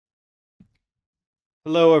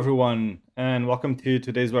Hello everyone, and welcome to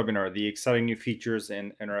today's webinar, the exciting new features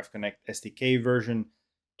in nRF Connect SDK version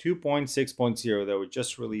 2.6.0 that we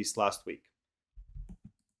just released last week.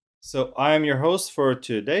 So I am your host for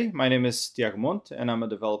today. My name is Tiago Montt, and I'm a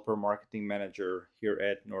developer marketing manager here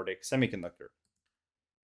at Nordic Semiconductor.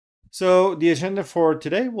 So the agenda for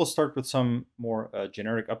today, we'll start with some more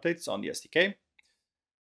generic updates on the SDK.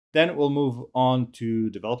 Then we'll move on to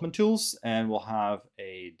development tools, and we'll have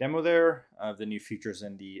a demo there of the new features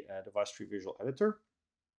in the Devicetree Visual Editor.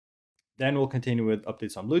 Then we'll continue with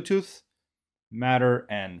updates on Bluetooth, Matter,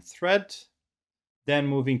 and Thread. Then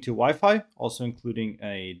moving to Wi-Fi, also including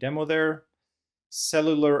a demo there,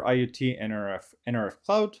 Cellular IoT, nRF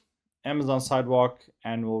Cloud, Amazon Sidewalk,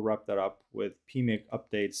 and we'll wrap that up with PMIC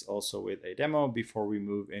updates, also with a demo before we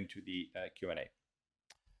move into the Q&A.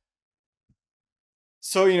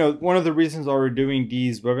 So, one of the reasons why we're doing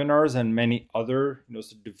these webinars and many other,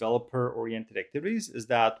 developer-oriented activities is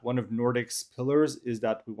that one of Nordic's pillars is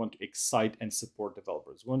that we want to excite and support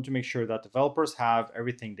developers. We want to make sure that developers have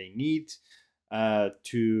everything they need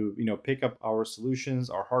to, pick up our solutions,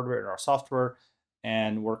 our hardware and our software,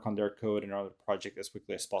 and work on their code and other project as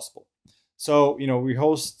quickly as possible. So, we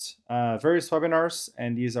host various webinars,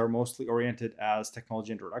 and these are mostly oriented as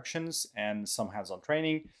technology introductions and some hands-on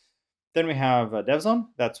training. Then we have DevZone.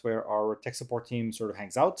 That's where our tech support team sort of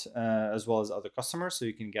hangs out, as well as other customers. So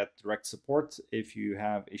you can get direct support if you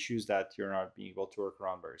have issues that you're not being able to work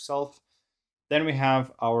around by yourself. Then we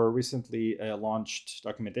have our recently launched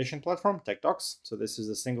documentation platform, TechDocs. So this is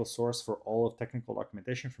a single source for all of technical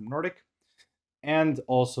documentation from Nordic. And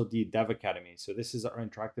also the Dev Academy. So this is our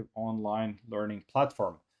interactive online learning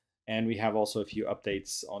platform. And we have also a few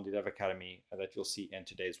updates on the Dev Academy that you'll see in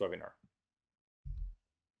today's webinar.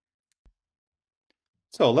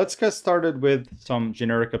 So let's get started with some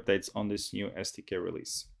generic updates on this new SDK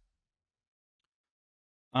release.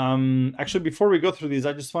 Actually, before we go through these,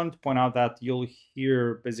 I just wanted to point out that you'll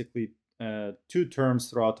hear basically two terms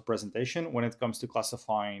throughout the presentation when it comes to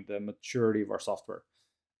classifying the maturity of our software.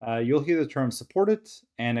 You'll hear the term supported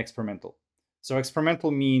and experimental. So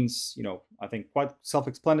experimental means, I think quite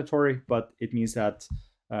self-explanatory, but it means that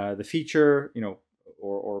the feature,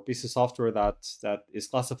 or piece of software that is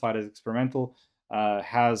classified as experimental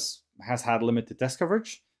has had limited test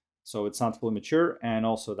coverage, so it's not fully mature, and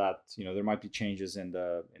also that there might be changes in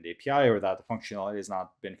the API, or that the functionality has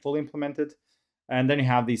not been fully implemented. And then you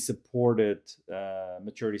have the supported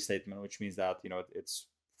maturity statement, which means that it's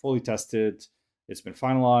fully tested, it's been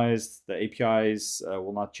finalized, the APIs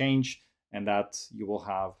will not change, and that you will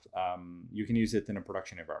have you can use it in a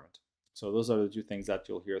production environment. So those are the two things that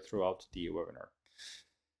you'll hear throughout the webinar.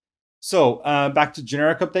 So back to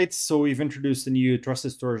generic updates. So we've introduced a new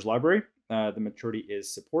trusted storage library. The maturity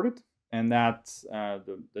is supported, and that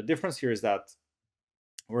the difference here is that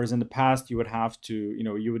whereas in the past you would have to,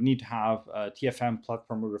 you would need to have a TFM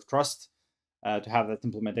platform root of trust to have that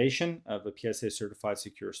implementation of a PSA certified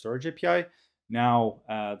secure storage API. Now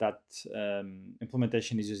that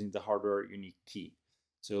implementation is using the hardware unique key.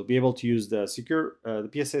 So you'll be able to use the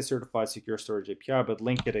PSA certified secure storage API, but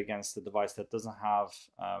link it against the device that doesn't have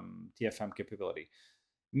TFM capability,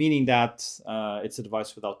 meaning that it's a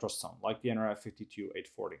device without trust zone, like the nRF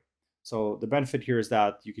 52840. So the benefit here is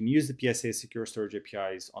that you can use the PSA secure storage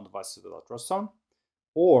APIs on devices without trust zone,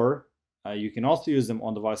 or you can also use them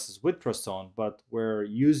on devices with trust zone, but where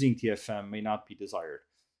using TFM may not be desired.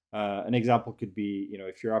 An example could be,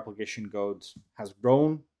 if your application code has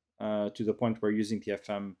grown to the point where using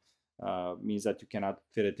TFM means that you cannot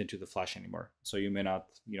fit it into the flash anymore. So you may not,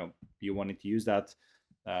 be wanting to use that,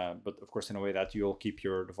 but of course in a way that you'll keep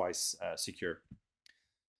your device secure.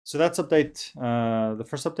 So that's update, the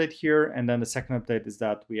first update here, and then the second update is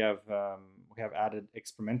that we have added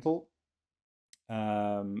experimental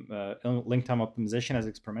link time optimization as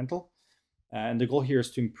experimental, and the goal here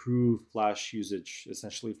is to improve flash usage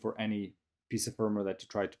essentially for any piece of firmware that you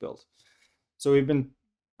try to build. So we've been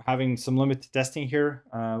having some limited testing here.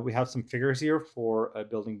 We have some figures here for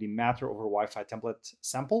building the Matter over Wi-Fi template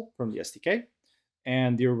sample from the SDK.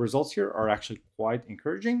 And the results here are actually quite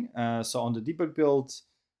encouraging. So on the debug build,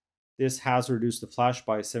 this has reduced the flash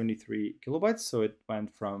by 73 kilobytes. So it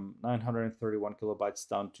went from 931 kilobytes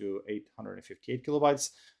down to 858 kilobytes.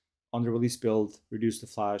 On the release build, reduced the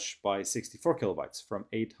flash by 64 kilobytes from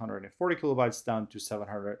 840 kilobytes down to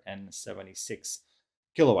 776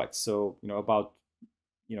 kilobytes. So, about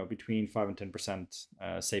between 5 and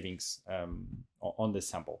 10% savings on this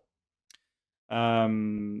sample.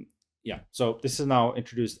 Yeah, so this is now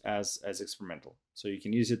introduced as experimental. So you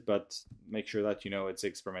can use it, but make sure that it's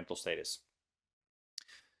experimental status.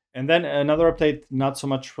 And then another update, not so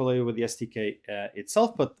much related with the SDK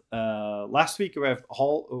itself, but last week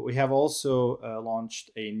we have also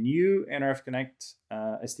launched a new nRF Connect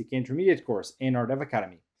SDK intermediate course in our Dev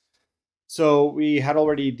Academy. So we had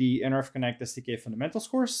already the nRF Connect SDK fundamentals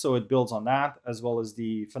course, so it builds on that, as well as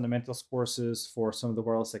the fundamentals courses for some of the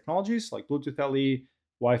wireless technologies like Bluetooth LE,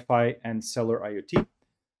 Wi-Fi, and Cellular IoT.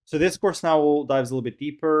 So this course now dives a little bit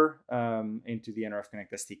deeper into the nRF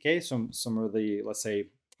Connect SDK. Some of the, let's say,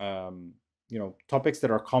 topics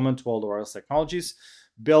that are common to all the wireless technologies,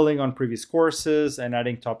 building on previous courses and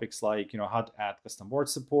adding topics like, how to add custom board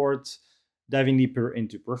support, diving deeper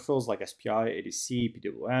into peripherals like SPI, ADC,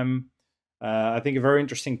 PWM. I think a very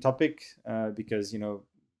interesting topic because,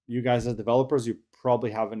 you guys as developers, you probably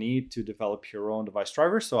have a need to develop your own device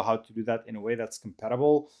drivers. So how to do that in a way that's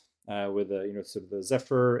compatible with sort of the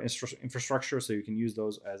Zephyr infrastructure, so you can use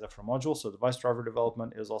those as Zephyr modules. So device driver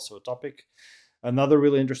development is also a topic. Another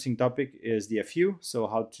really interesting topic is the FU. So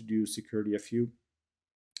how to do security FU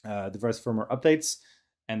device firmware updates,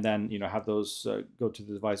 and then have those go to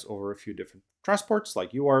the device over a few different transports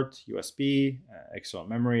like UART, USB, external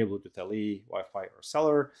memory, Bluetooth LE, Wi-Fi, or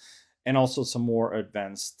Cellular, and also some more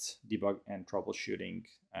advanced debug and troubleshooting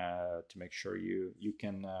to make sure you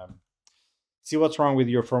can see what's wrong with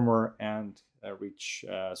your firmware and reach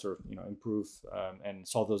improve and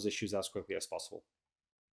solve those issues as quickly as possible.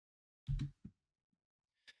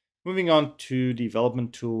 Moving on to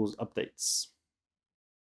development tools updates.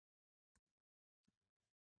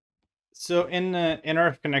 So in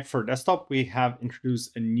nRF Connect for Desktop, we have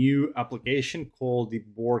introduced a new application called the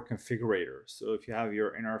board configurator. So if you have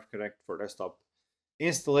your nRF Connect for Desktop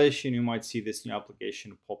installation, you might see this new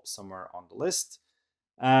application pop somewhere on the list.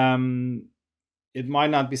 It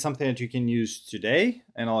might not be something that you can use today,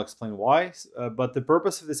 and I'll explain why. But the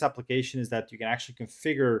purpose of this application is that you can actually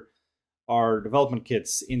configure our development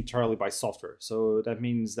kits entirely by software. So that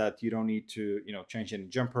means that you don't need to, change any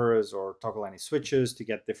jumpers or toggle any switches to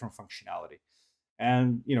get different functionality.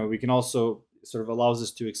 And, we can also sort of allows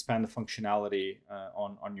us to expand the functionality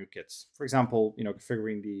on new kits. For example,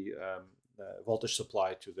 configuring the voltage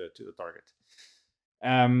supply to the target.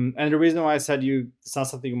 And the reason why I said it's not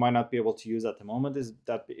something you might not be able to use at the moment is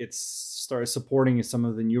that it's started supporting some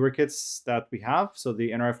of the newer kits that we have. So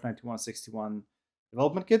the nRF 9161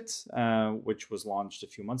 development kit, which was launched a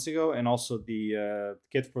few months ago, and also the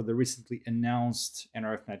kit for the recently announced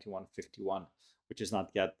nRF 9151, which is not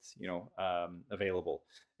yet available.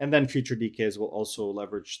 And then future DKs will also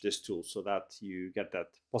leverage this tool so that you get that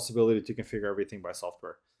possibility to configure everything by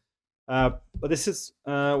software. But this is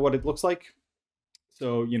what it looks like.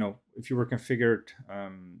 So, if you were configured,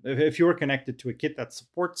 if you were connected to a kit that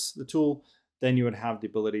supports the tool, then you would have the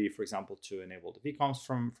ability, for example, to enable the VCOMs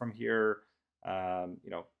from here,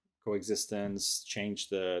 coexistence, change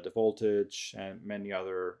the voltage, and many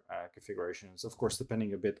other configurations, of course,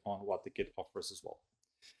 depending a bit on what the kit offers as well.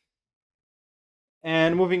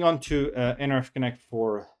 And moving on to nRF Connect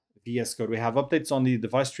for VS Code, we have updates on the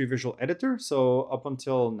Devicetree Visual Editor. So up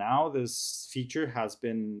until now, this feature has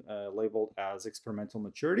been labeled as experimental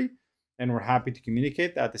maturity, and we're happy to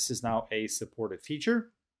communicate that this is now a supported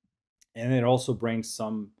feature, and it also brings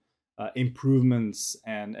some improvements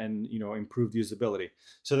and improved usability.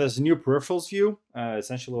 So there's a new peripherals view,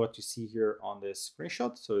 essentially what you see here on this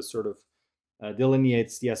screenshot. So it sort of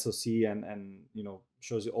delineates the SoC and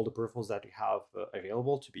shows you all the peripherals that you have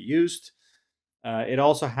available to be used. It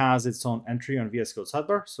also has its own entry on VS Code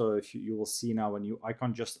sidebar. So if you will see now a new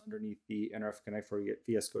icon just underneath the nRF Connect for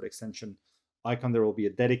VS Code extension icon, there will be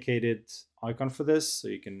a dedicated icon for this, so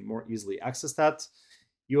you can more easily access that.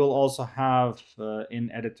 You will also have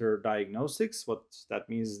in-editor diagnostics. What that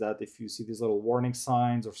means is that if you see these little warning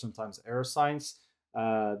signs or sometimes error signs,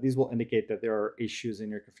 these will indicate that there are issues in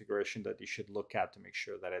your configuration that you should look at to make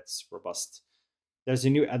sure that it's robust. There's a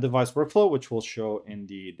new add device workflow, which we'll show in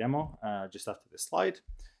the demo just after this slide.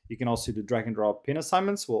 You can also do drag and drop pin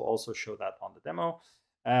assignments. We'll also show that on the demo.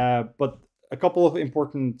 But a couple of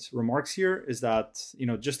important remarks here is that,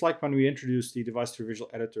 just like when we introduced the Devicetree Visual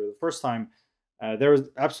Editor the first time, there is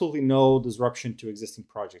absolutely no disruption to existing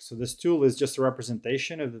projects. So this tool is just a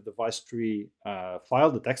representation of the Devicetree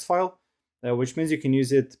file, the text file, which means you can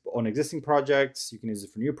use it on existing projects, you can use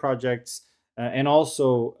it for new projects. And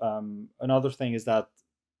also, another thing is that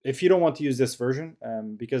if you don't want to use this version,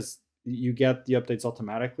 because you get the updates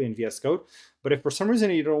automatically in VS Code, but if for some reason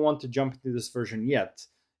you don't want to jump into this version yet,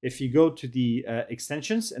 if you go to the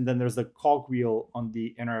extensions and then there's the cogwheel on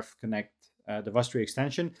the nRF Connect Devicetree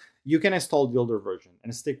extension, you can install the older version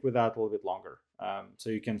and stick with that a little bit longer. So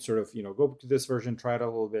you can sort of, go to this version, try it out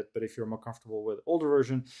a little bit, but if you're more comfortable with older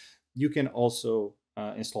version, you can also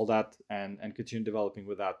install that and continue developing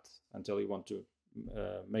with that until you want to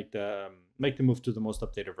make the move to the most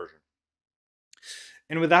updated version.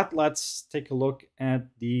 And with that, let's take a look at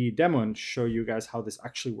the demo and show you guys how this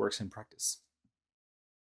actually works in practice.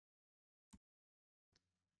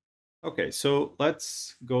 Okay, so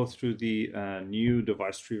let's go through the new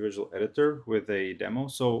Devicetree Visual Editor with a demo.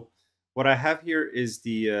 So what I have here is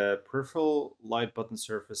the peripheral light button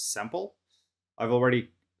surface sample. I've already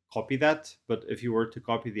copied that, but if you were to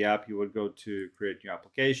copy the app, you would go to create new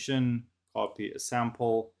application, copy a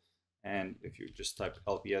sample, and if you just type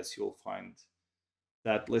LBS, you'll find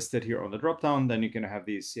that listed here on the dropdown. Then you can have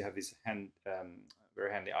these,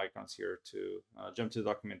 very handy icons here to jump to the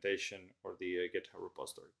documentation or the GitHub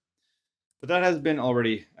repository. But that has been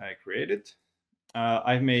already created.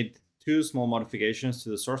 I've made two small modifications to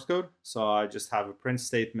the source code. So I just have a print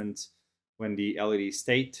statement when the LED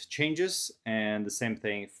state changes, and the same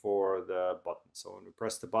thing for the button. So when we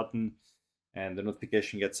press the button and the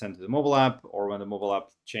notification gets sent to the mobile app, or when the mobile app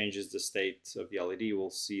changes the state of the LED, we'll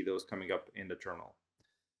see those coming up in the terminal.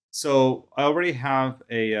 So I already have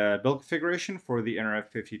a build configuration for the nRF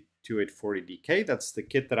 52840DK. That's the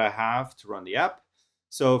kit that I have to run the app.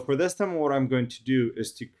 So for this demo, what I'm going to do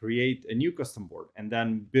is to create a new custom board and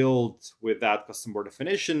then build with that custom board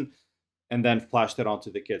definition and then flash that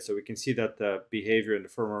onto the kit. So we can see that the behavior in the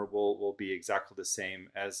firmware will be exactly the same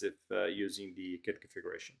as if using the kit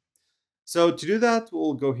configuration. So to do that,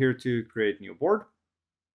 we'll go here to create new board.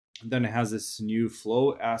 Then it has this new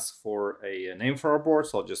flow, ask for a name for our board.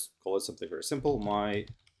 So I'll just call it something very simple. My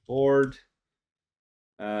board,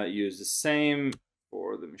 use the same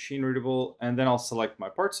for the machine readable, and then I'll select my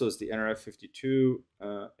part. So it's the nRF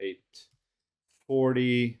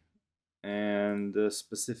 52840, and the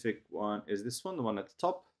specific one is this one, the one at the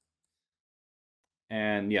top.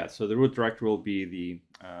 And yeah, so the root directory will be the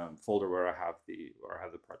folder where I have the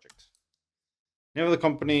project. Name of the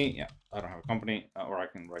company, yeah, I don't have a company, or I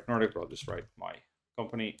can write Nordic, but I'll just write my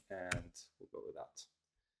company, and we'll go with that.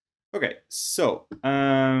 Okay, so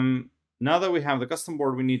now that we have the custom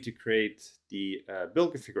board, we need to create the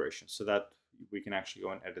build configuration so that we can actually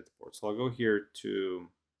go and edit the board. So I'll go here to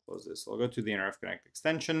close this. I'll go to the nRF Connect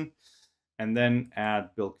extension and then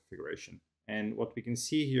add build configuration. And what we can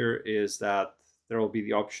see here is that there will be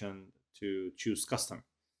the option to choose custom.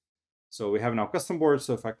 So we have now custom board.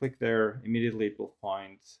 So if I click there, immediately it will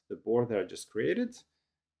find the board that I just created.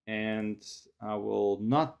 And I will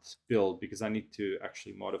not build because I need to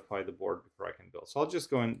actually modify the board before I can build. So I'll just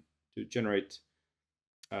go in to generate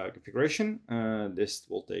configuration. This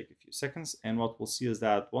will take a few seconds. And what we'll see is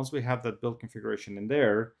that once we have that build configuration in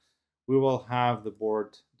there, we will have the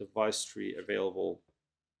board device tree available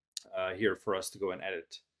here for us to go and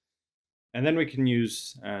edit. And then we can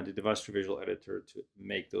use the Devicetree Visual Editor to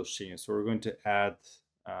make those changes. So we're going to add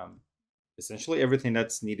essentially everything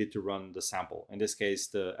that's needed to run the sample. In this case,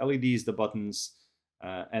 the LEDs, the buttons,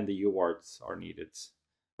 and the UARTs are needed.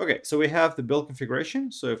 Okay, so we have the build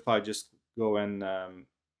configuration. So if I just go and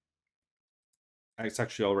it's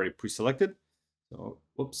actually already pre-selected. So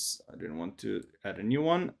whoops, I didn't want to add a new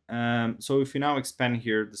one. So if you now expand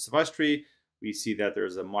here this device tree, we see that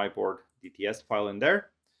there's a myboard DTS file in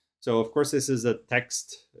there. So of course this is a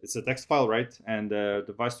text, it's a text file, right? And the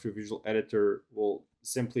Devicetree Visual Editor will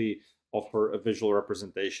simply offer a visual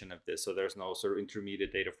representation of this. So there's no sort of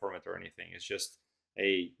intermediate data format or anything. It's just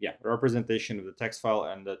a representation of the text file,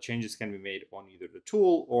 and the changes can be made on either the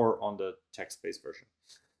tool or on the text-based version.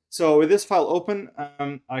 So with this file open,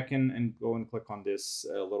 I can go and click on this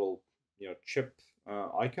little chip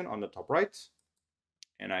icon on the top right,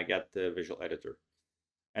 and I get the visual editor.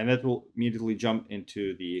 And that will immediately jump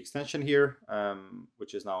into the extension here,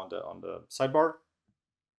 which is now on the sidebar.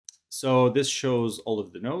 So this shows all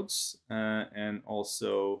of the nodes, and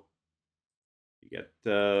also you get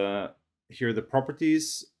here the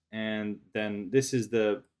properties, and then this is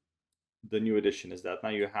the new addition, is that now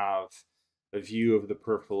you have a view of the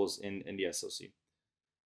peripherals in the SoC.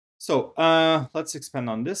 So let's expand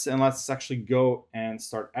on this, and let's actually go and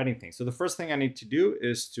start adding things. So the first thing I need to do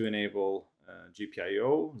is to enable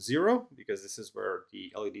GPIO 0, because this is where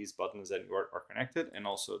the LEDs, buttons, and UART are connected, and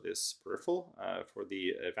also this peripheral for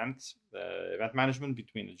the event management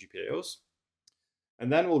between the GPIOs.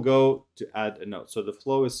 And then we'll go to add a node. So the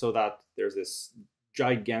flow is so that there's this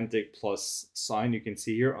gigantic plus sign you can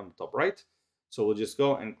see here on the top right. So we'll just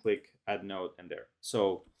go and click add node in there.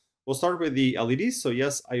 So we'll start with the LEDs. So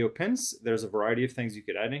yes, IO pins. There's a variety of things you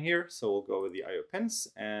could add in here. So we'll go with the IO pins,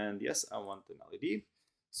 and yes, I want an LED.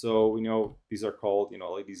 So we know these are called,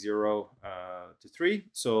 LED 0 to 3.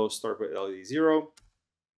 So start with LED 0.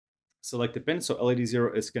 Select the pin. So LED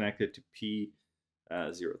 0 is connected to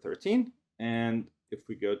 013. And if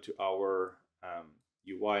we go to our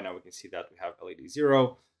UI, now we can see that we have LED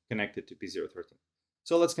 0 connected to P013.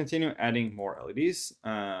 So let's continue adding more LEDs.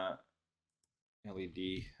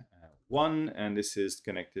 LED 1, and this is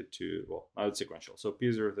connected to, well, now it's sequential. So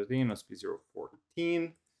P013 plus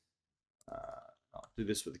P014. I'll do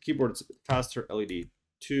this with the keyboard, it's a bit faster. LED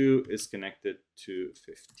 2 is connected to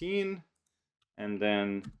 15, and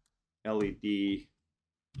then LED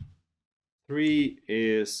 3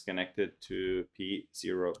 is connected to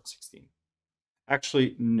P016.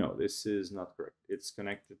 Actually, no, this is not correct. It's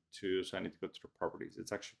connected to, so I need to go to the properties.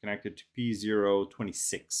 It's actually connected to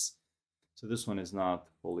P026. So this one is not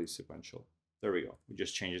fully sequential. There we go. We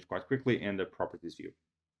just changed it quite quickly in the properties view.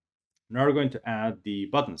 Now we're going to add the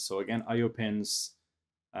buttons. So again, IO pins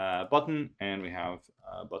button, and we have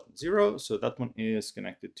button 0. So that one is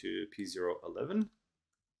connected to P011.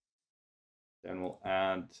 Then we'll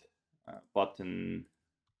add button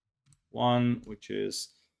 1, which is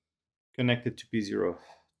connected to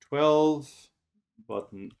P012.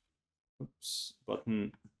 Button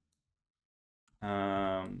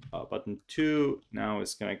 2 now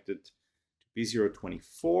is connected to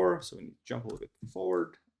P024, so we need to jump a little bit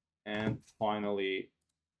forward. And finally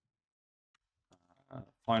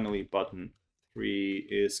button 3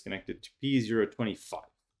 is connected to P025.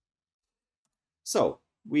 So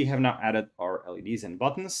we have now added our LEDs and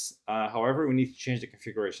buttons. However, we need to change the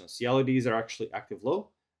configurations. The LEDs are actually active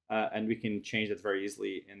low, and we can change that very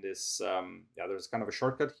easily in this. There's kind of a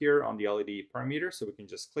shortcut here on the LED parameter, so we can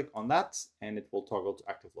just click on that and it will toggle to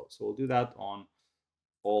active low. So we'll do that on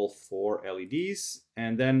all 4 LEDs,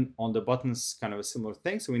 and then on the buttons, kind of a similar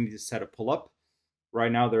thing. So we need to set a pull up.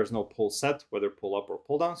 Right now there's no pull set, whether pull up or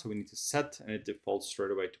pull down. So we need to set, and it defaults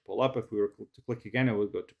straight away to pull up. If we were to click again, it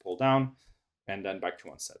would go to pull down, and then back to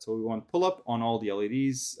one set. So we want pull up on all the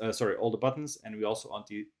LEDs, all the buttons, and we also want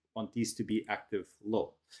these to be active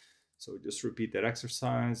low. So just repeat that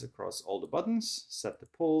exercise across all the buttons, set the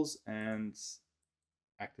pulls, and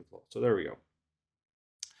active low. So there we go.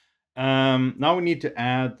 Now we need to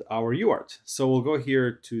add our UART. So we'll go here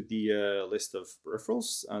to the list of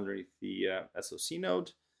peripherals underneath the SoC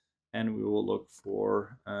node, and we will look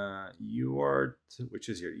for UART, which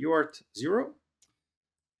is here, UART 0.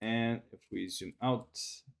 And if we zoom out,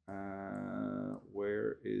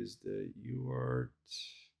 where is the UART?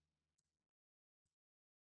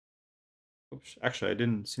 Oops, actually,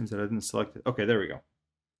 seems that I didn't select it. Okay, there we go.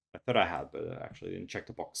 I thought I had, but I actually didn't check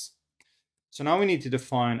the box. So now we need to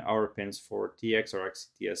define our pins for TX, RX,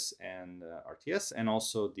 CTS, and RTS, and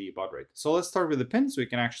also the baud rate. So let's start with the pins. We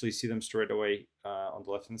can actually see them straight away on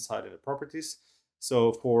the left-hand side in the properties.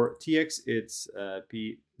 So for TX, it's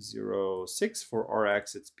P06. For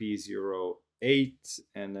RX, it's P08.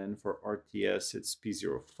 And then for RTS, it's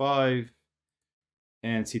P05.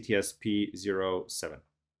 And CTS, P07.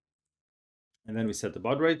 And then we set the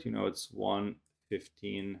baud rate. You know, it's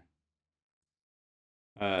 115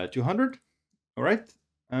 200. All right.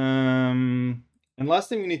 And last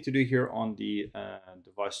thing we need to do here on the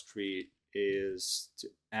device tree is to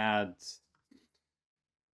add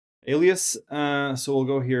alias. So we'll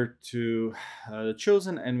go here to the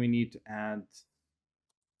chosen, and we need to add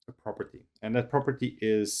a property, and that property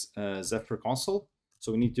is Zephyr console.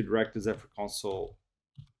 So we need to direct the Zephyr console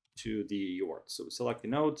to the UART. So we select the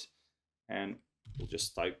node, and we'll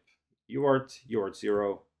just type UART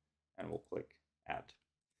 0, and we'll click add.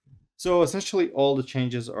 So essentially all the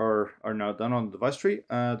changes are now done on the device tree.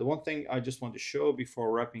 The one thing I just want to show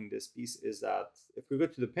before wrapping this piece is that if we go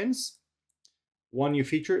to the pins, one new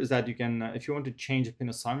feature is that you can, if you want to change a pin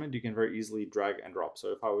assignment, you can very easily drag and drop. So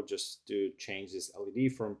if I would just change this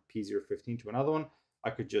LED from P015 to another one, I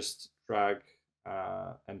could just drag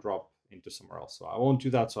and drop into somewhere else. So I won't do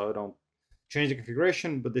that, so I don't change the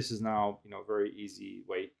configuration, but this is now, a very easy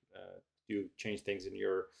way to change things in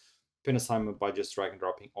your pin assignment by just drag and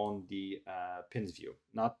dropping on the pins view,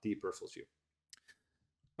 not the peripherals view.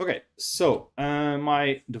 Okay, so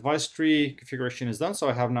my device tree configuration is done. So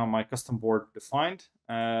I have now my custom board defined.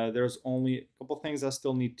 There's only a couple things I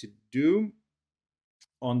still need to do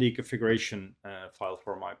on the configuration file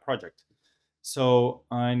for my project. So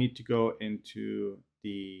I need to go into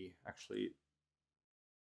the,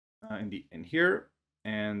 in here,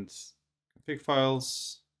 and config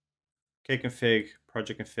files, kconfig,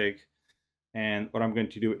 project config. And what I'm going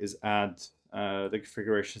to do is add the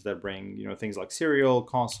configurations that bring, things like serial,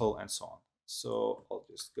 console, and so on. So I'll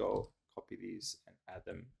just go copy these and add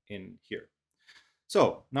them in here.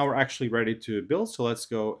 So now we're actually ready to build. So let's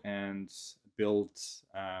go and build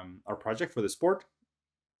our project for this board.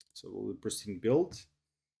 So we'll proceed and build.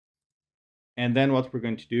 And then what we're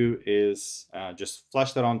going to do is just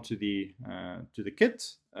flash that onto the kit.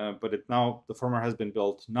 But now the firmware has been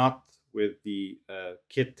built not with the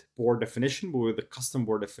kit board definition, but with the custom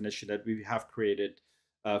board definition that we have created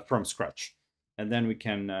from scratch. And then we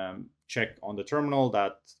can check on the terminal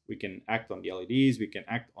that we can act on the LEDs, we can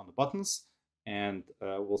act on the buttons, and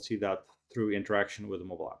we'll see that through interaction with the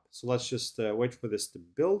mobile app. So let's just wait for this to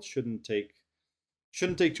build. Shouldn't take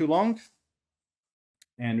too long.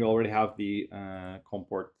 And we already have the COM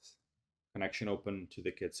port connection open to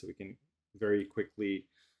the kit, so we can very quickly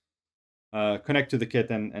connect to the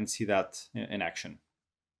kit and see that in action.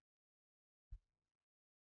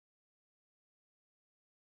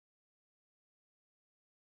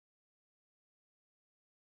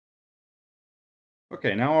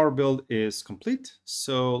 Okay, now our build is complete.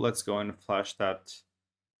 So let's go and flash that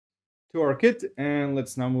to our kit, and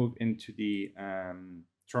let's now move into the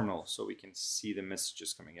terminal so we can see the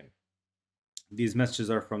messages coming in. These messages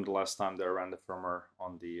are from the last time that I ran the firmware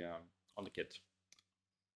on the kit.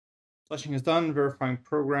 Flashing is done, verifying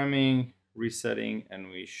programming, resetting, and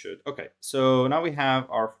we should. Okay, so now we have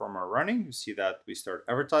our firmware running. You see that we start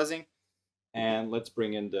advertising, and let's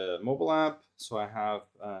bring in the mobile app. So I have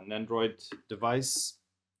an Android device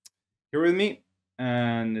here with me,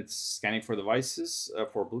 and it's scanning for devices,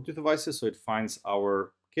 for Bluetooth devices. So it finds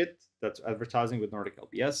our kit that's advertising with Nordic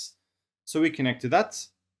LBS. So we connect to that.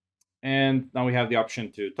 And now we have the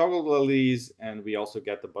option to toggle the LEDs, and we also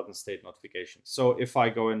get the button state notification. So if I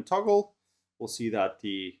go and toggle, we'll see that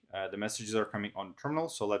the messages are coming on the terminal.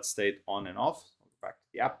 So let's state on and off. I'll go back to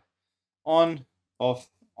the app. On, off,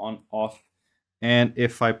 on, off. And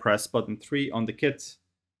if I press button 3 on the kit,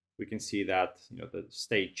 we can see that the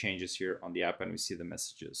state changes here on the app, and we see the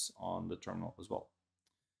messages on the terminal as well.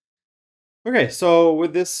 Okay, so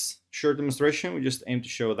with this short demonstration, we just aim to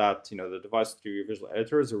show that the Devicetree Visual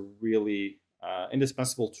Editor is a really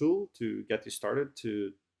indispensable tool to get you started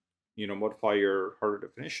to modify your hardware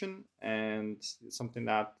definition, and it's something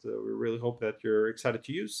that we really hope that you're excited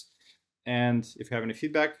to use. And if you have any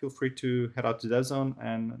feedback, feel free to head out to DevZone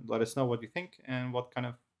and let us know what you think and what kind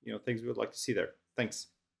of things we would like to see there. Thanks.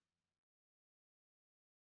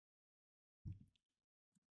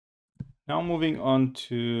 Now moving on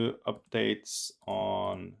to updates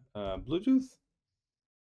on Bluetooth.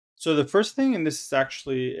 So the first thing, and this is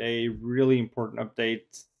actually a really important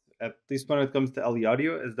update, at least when it comes to LE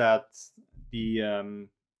audio, is that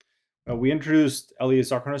we introduced LE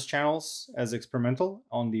asynchronous channels as experimental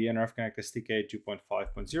on the nRF Connect SDK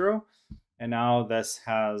 2.5.0, and now this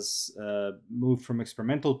has moved from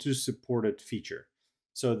experimental to supported feature.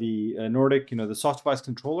 So the Nordic, the soft device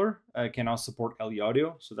controller can now support LE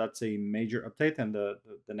audio. So that's a major update, and the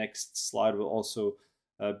next slide will also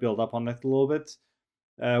build up on that a little bit.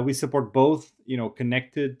 We support both,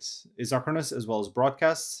 connected asynchronous as well as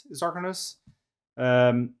broadcast asynchronous.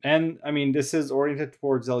 And I mean, this is oriented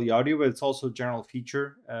towards LE audio, but it's also a general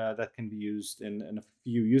feature that can be used in a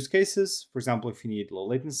few use cases. For example, if you need low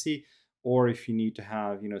latency, or if you need to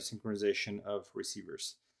have, synchronization of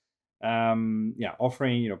receivers.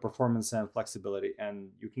 Offering performance and flexibility, and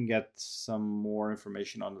you can get some more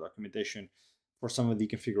information on the documentation for some of the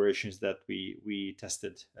configurations that we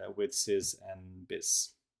tested with SIS and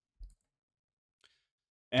BIS.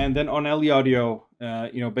 And then on LE audio,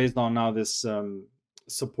 based on now this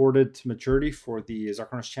supported maturity for the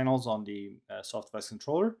asynchronous channels on the soft device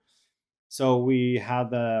controller. So we had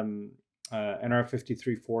the nRF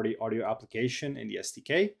 5340 audio application in the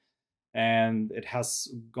SDK. And it has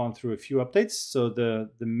gone through a few updates. So the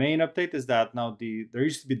main update is that now there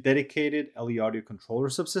used to be dedicated LE audio controller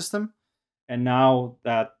subsystem, and now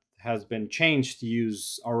that has been changed to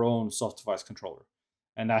use our own soft device controller,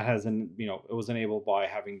 and that has it was enabled by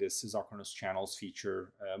having this asynchronous channels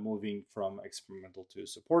feature moving from experimental to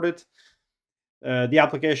supported. The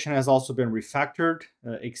application has also been refactored,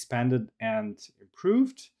 expanded, and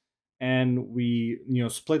improved, and we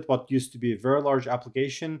split what used to be a very large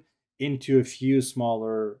application into a few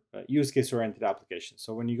smaller use case oriented applications.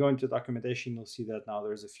 So when you go into documentation, you'll see that now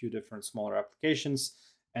there's a few different smaller applications,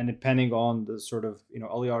 and depending on the sort of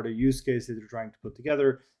LE audio use case that you're trying to put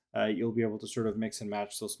together, you'll be able to sort of mix and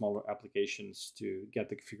match those smaller applications to get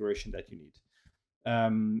the configuration that you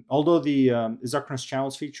need. Although the asynchronous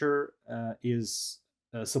channels feature is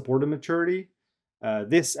supported maturity,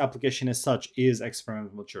 this application as such is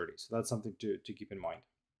experimental maturity. So that's something to keep in mind.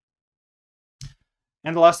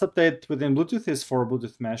 And the last update within Bluetooth is for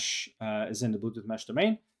Bluetooth Mesh, is in the Bluetooth Mesh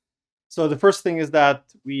domain. So the first thing is that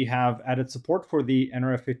we have added support for the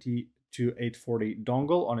nRF 52840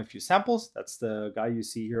 dongle on a few samples. That's the guy you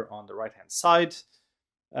see here on the right-hand side.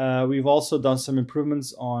 We've also done some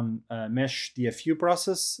improvements on mesh DFU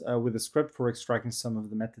process with a script for extracting some of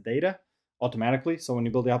the metadata automatically. So when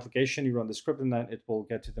you build the application, you run the script, and then it will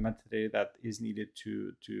get to the metadata that is needed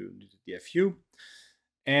to do the DFU.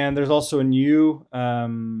 And there's also a new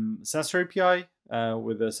sensor API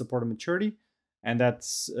with a supported maturity, and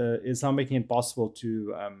that's is now making it possible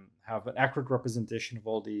to have an accurate representation of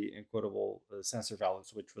all the encodable sensor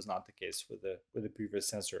values, which was not the case with the previous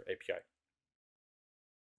sensor API.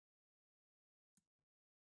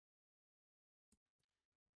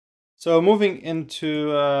 So moving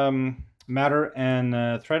into Matter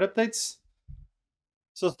and thread updates.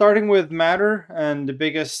 So starting with Matter, and the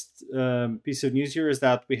biggest piece of news here is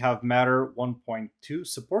that we have Matter 1.2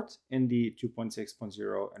 support in the 2.6.0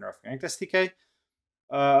 nRF Connect SDK.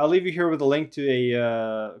 I'll leave you here with a link to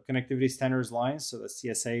a Connectivity Standards Alliance. So the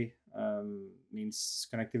CSA means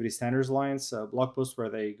Connectivity Standards Alliance blog post where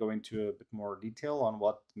they go into a bit more detail on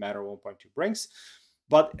what Matter 1.2 brings.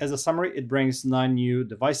 But as a summary, it brings 9 new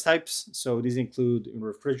device types. So these include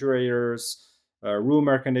refrigerators, room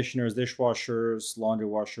air conditioners, dishwashers, laundry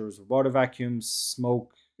washers, water vacuums,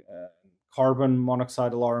 smoke, carbon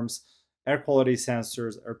monoxide alarms, air quality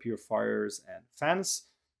sensors, air purifiers, and fans.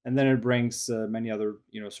 And then it brings many other,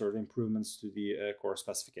 sort of improvements to the core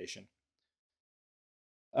specification.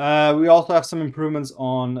 We also have some improvements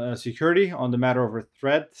on security on the Matter over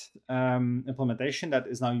Thread implementation that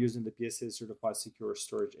is now using the PSA certified secure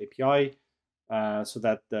storage API, so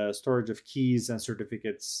that the storage of keys and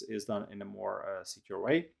certificates is done in a more secure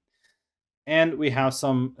way. And we have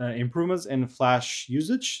some improvements in flash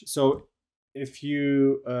usage. So if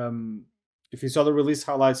you saw the release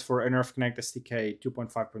highlights for nRF Connect SDK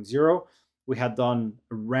 2.5.0, we had done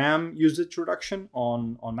RAM usage reduction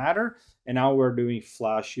on Matter, and now we're doing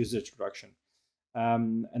flash usage reduction.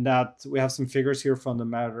 And that we have some figures here from the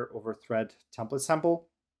Matter over Thread template sample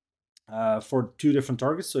for 2 different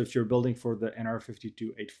targets. So if you're building for the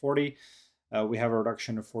nRF52840, we have a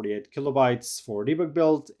reduction of 48 kilobytes for debug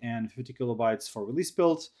build and 50 kilobytes for release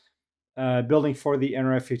build. Building for the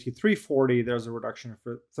nRF5340, there's a reduction of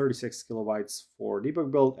 36 kilobytes for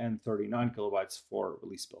debug build and 39 kilobytes for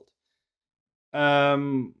release build.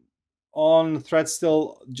 On Thread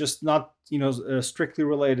still, just not strictly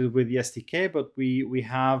related with the SDK, but we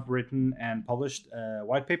have written and published a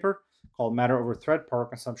white paper called Matter over Thread, Power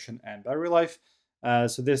Consumption and Battery Life.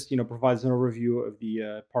 So this provides an overview of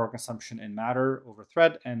the power consumption in Matter over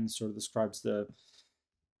Thread, and sort of describes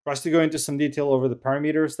tries to go into some detail over the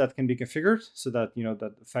parameters that can be configured so that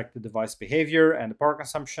that affect the device behavior and the power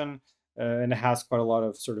consumption, and it has quite a lot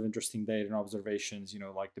of sort of interesting data and observations,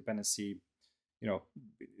 like dependency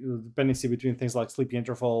between things like sleepy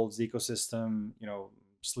intervals, the ecosystem,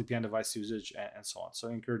 sleepy on device usage, and so on. So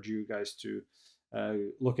I encourage you guys to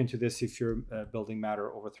look into this if you're building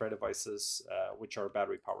Matter over Thread devices which are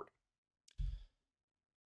battery powered.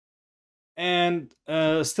 And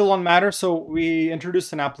still on Matter, so we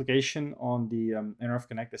introduced an application on the nRF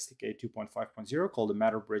Connect SDK 2.5.0 called the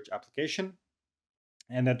Matter Bridge application.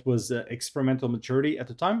 And that was experimental maturity at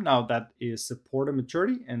the time. Now that is supported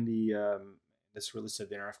maturity in the this release of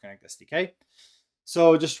the nRF Connect SDK.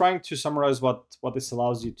 So just trying to summarize what this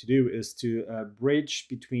allows you to do is to bridge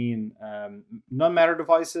between non-Matter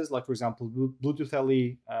devices, like for example, Bluetooth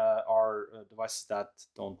LE are devices that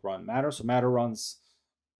don't run Matter. So Matter runs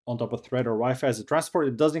on top of Thread or Wi-Fi as a transport.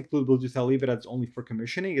 It does include Bluetooth LE, but that's only for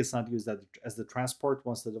commissioning. It's not used as the transport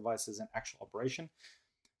once the device is in actual operation.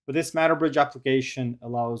 But this Matter Bridge application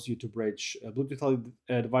allows you to bridge Bluetooth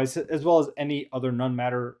LE devices as well as any other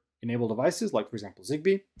non-Matter enabled devices, like for example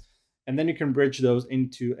Zigbee, and then you can bridge those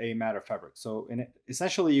into a Matter fabric. So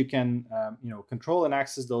essentially, you can control and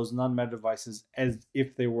access those non-Matter devices as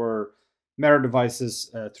if they were Matter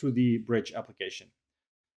devices through the bridge application.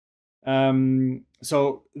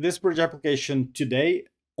 So this bridge application today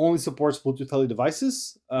only supports Bluetooth LE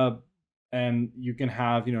devices, and you can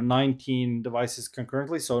have 19 devices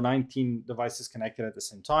concurrently, so 19 devices connected at the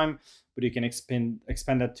same time. But you can expand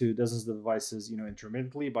that to dozens of devices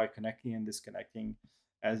intermittently by connecting and disconnecting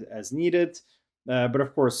as needed. But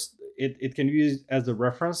of course, it can be used as a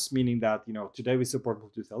reference, meaning that today we support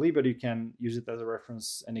Bluetooth LE, but you can use it as a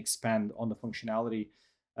reference and expand on the functionality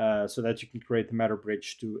so that you can create the Matter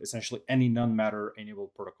bridge to essentially any non-Matter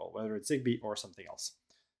enabled protocol, whether it's Zigbee or something else.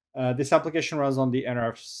 This application runs on the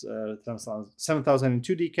nRF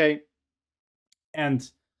 7002 DK.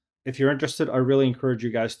 And if you're interested, I really encourage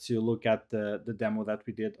you guys to look at the demo that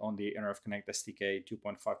we did on the nRF Connect SDK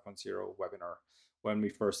 2.5.0 webinar when we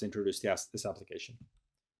first introduced this application.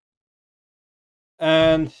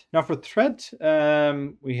 And now for thread,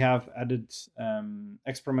 we have added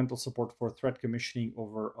experimental support for thread commissioning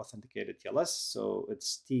over authenticated TLS. So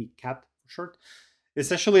it's TCAT for short.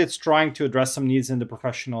 Essentially, it's trying to address some needs in the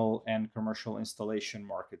professional and commercial installation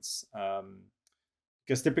markets.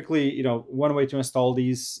 Because typically, one way to install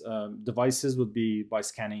these devices would be by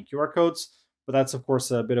scanning QR codes, but that's of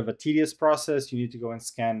course a bit of a tedious process. You need to go and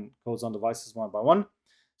scan codes on devices one by one.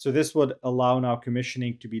 So this would allow now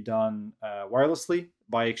commissioning to be done wirelessly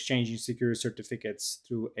by exchanging secure certificates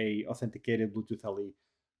through a authenticated Bluetooth LE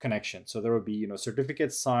connection. So there would be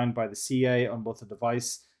certificates signed by the CA on both the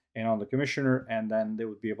device and on the commissioner, and then they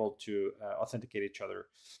would be able to authenticate each other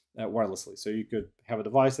wirelessly. So you could have a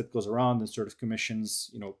device that goes around and sort of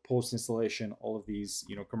commissions, post installation, all of these,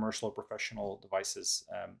 commercial or professional devices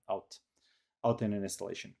out in an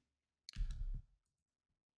installation.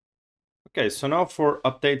 Okay, so now for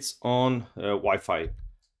updates on Wi-Fi.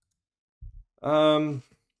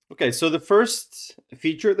 Okay, so the first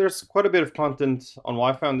feature, there's quite a bit of content on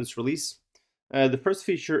Wi-Fi on this release. The first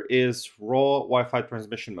feature is raw Wi-Fi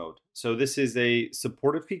transmission mode. So this is a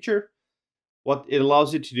supported feature. What it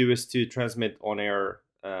allows you to do is to transmit on-air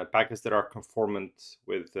packets that are conformant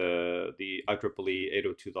with the IEEE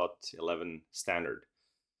 802.11 standard.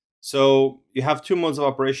 So you have two modes of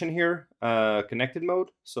operation here, connected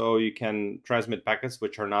mode. So you can transmit packets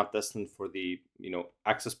which are not destined for the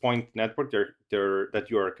access point network that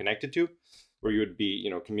you are connected to, where you would be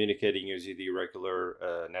communicating using the regular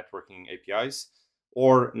networking APIs,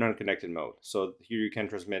 or non-connected mode. So here you can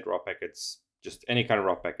transmit raw packets, just any kind of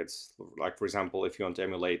raw packets. Like for example, if you want to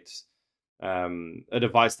emulate a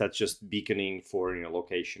device that's just beaconing for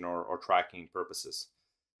location or tracking purposes.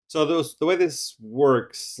 So the way this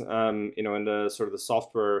works, in the sort of the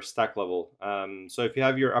software stack level. So if you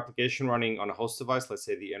have your application running on a host device, let's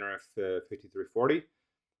say the nRF 5340,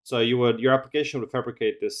 so your application would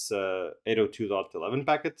fabricate this 802.11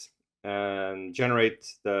 packet and generate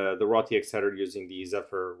the raw TX header using the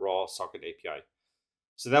Zephyr raw socket API.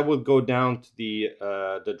 So that would go down to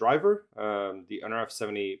the driver, the nRF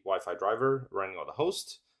 70 Wi-Fi driver running on the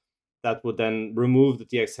host. That would then remove the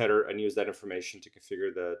TX header and use that information to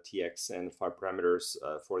configure the TX and PHY parameters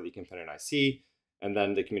for the component IC, and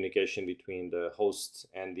then the communication between the host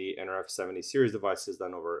and the nRF 70 series devices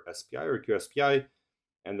done over SPI or QSPI,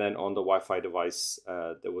 and then on the Wi-Fi device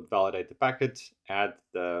that would validate the packet, add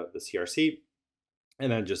the CRC,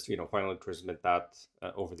 and then just finally transmit that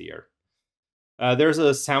over the air. There's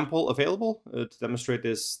a sample available to demonstrate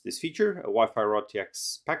this feature, a Wi-Fi raw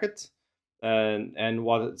TX packet. And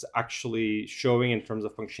what it's actually showing in terms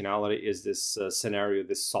of functionality is this scenario,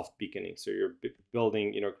 this soft beaconing. So you're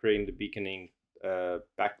building, creating the beaconing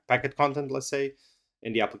packet content, let's say,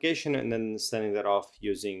 in the application, and then sending that off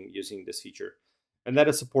using this feature. And that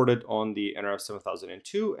is supported on the nRF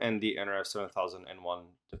 7002 and the nRF 7001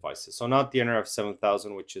 devices. So not the nRF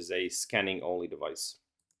 7000, which is a scanning only device.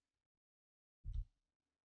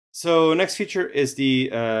 So next feature is the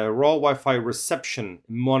raw Wi-Fi reception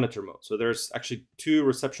monitor mode. So there's actually two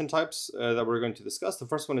reception types that we're going to discuss. The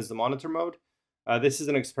first one is the monitor mode. This is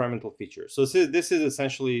an experimental feature. So this is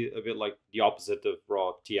essentially a bit like the opposite of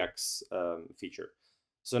raw TX feature.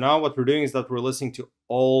 So now what we're doing is that we're listening to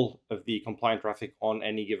all of the compliant traffic on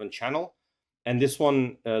any given channel. And this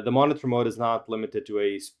one, the monitor mode is not limited to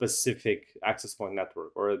a specific access point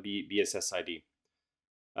network or a BSS ID.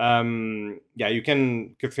 Yeah, you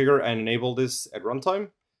can configure and enable this at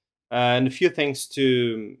runtime, and a few things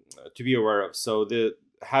to be aware of. So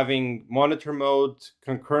having monitor mode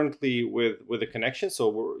concurrently with a connection, so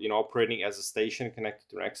we're operating as a station connected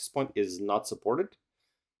to an access point, is not supported.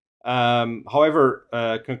 However,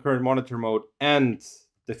 concurrent monitor mode and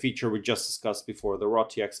the feature we just discussed before, the raw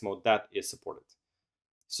TX mode, that is supported.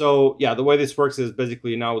 So yeah, the way this works is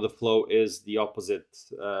basically now the flow is the opposite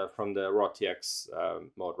from the raw TX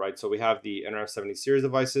mode, right? So we have the nRF 70 series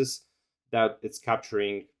devices that it's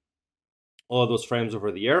capturing all of those frames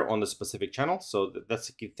over the air on the specific channel. So that's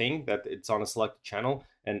the key thing, that it's on a selected channel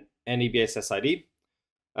and any BSS ID.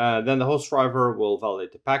 Then the host driver will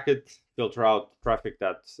validate the packet, filter out traffic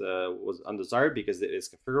that was undesired because it is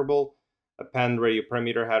configurable, append radio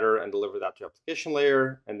parameter header and deliver that to application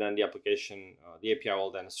layer, and then the application, the API will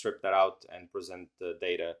then strip that out and present the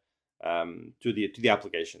data to the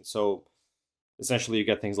application. So essentially, you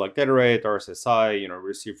get things like data rate, RSSI,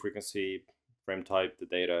 receive frequency, frame type, the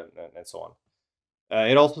data, and so on.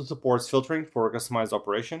 It also supports filtering for customized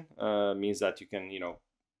operation. Means that you can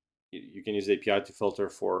you can use the API to filter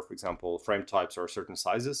for example, frame types or certain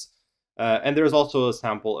sizes. And there's also a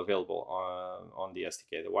sample available on the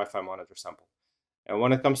SDK, the Wi-Fi monitor sample. And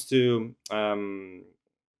when it comes to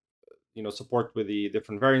support with the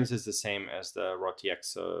different variants is the same as the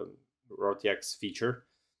RAW-TX feature.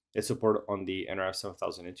 It's supported on the nRF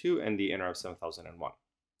 7002 and the nRF 7001.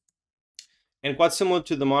 And quite similar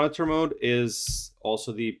to the monitor mode is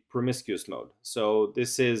also the promiscuous mode. So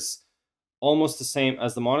this is almost the same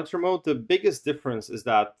as the monitor mode. The biggest difference is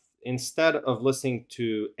that instead of listening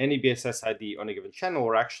to any BSS ID on a given channel,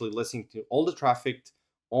 we're actually listening to all the traffic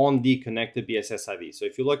on the connected BSS ID. So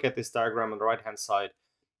if you look at this diagram on the right-hand side,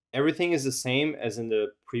 everything is the same as in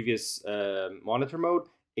the previous monitor mode,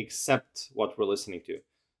 except what we're listening to.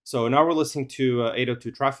 So now we're listening to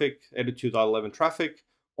 802 traffic, 802.11 traffic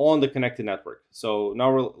on the connected network. So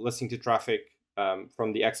now we're listening to traffic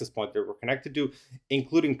from the access point that we're connected to,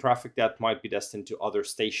 including traffic that might be destined to other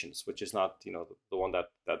stations, which is not, the one that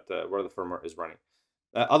where the firmware is running.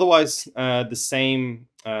 Otherwise, the same.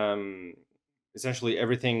 Essentially,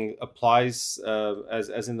 everything applies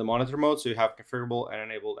as in the monitor mode. So you have configurable and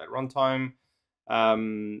enabled at runtime.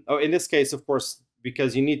 In this case, of course,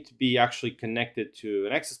 because you need to be actually connected to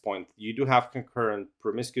an access point, you do have concurrent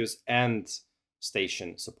promiscuous and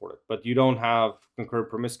station supported, but you don't have concurrent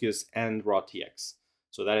promiscuous and RAW-TX.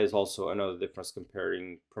 So that is also another difference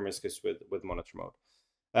comparing promiscuous with monitor mode.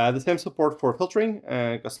 The same support for filtering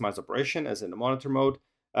and customized operation as in the monitor mode.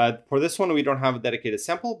 For this one, we don't have a dedicated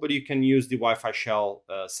sample, but you can use the Wi-Fi shell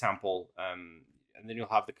sample, and then you'll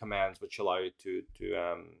have the commands which allow you to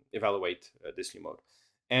evaluate this new mode.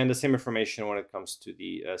 And the same information when it comes to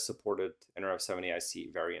the supported nRF 70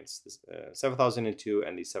 IC variants, 7002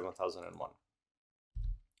 and the 7001.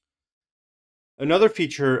 Another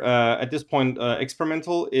feature at this point,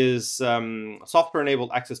 experimental, is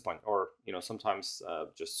software-enabled access point, or sometimes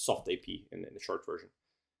just soft AP in the short version.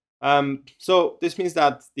 So this means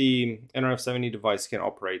that the nRF 70 device can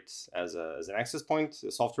operate as an access point,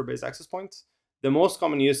 a software-based access point. The most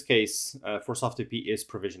common use case for soft AP is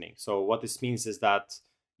provisioning. So what this means is that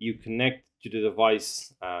you connect to the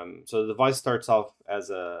device. So the device starts off as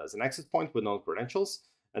an access point with no credentials.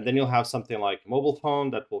 And then you'll have something like a mobile phone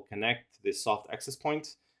that will connect this soft access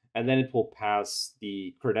point, and then it will pass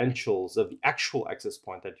the credentials of the actual access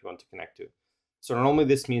point that you want to connect to. So normally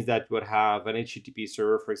this means that you would have an HTTP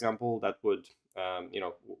server, for example, that would,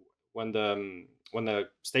 when the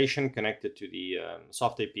station connected to the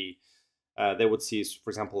soft AP, they would see,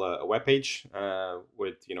 for example, a web page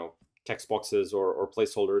with text boxes or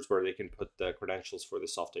placeholders where they can put the credentials for the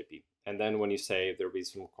soft AP. And then when you say there'll be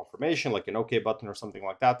some confirmation, like an OK button or something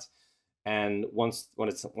like that, and once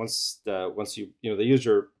the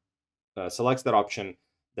user selects that option,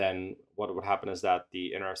 then what would happen is that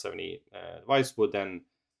the nRF 70 device would then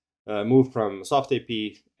move from soft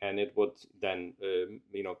AP, and it would then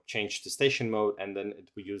change to station mode, and then it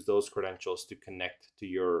would use those credentials to connect to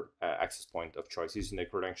your access point of choice using the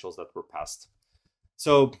credentials that were passed.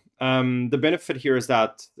 So the benefit here is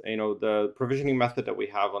that the provisioning method that we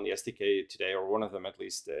have on the SDK today, or one of them at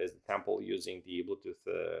least, is the sample using the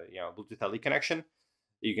Bluetooth LE connection.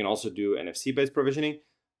 You can also do NFC-based provisioning,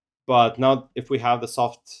 but now if we have the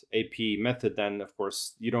soft AP method, then of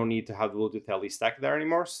course you don't need to have the Bluetooth LE stack there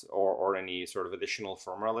anymore, or any sort of additional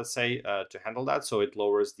firmware, let's say, to handle that. So it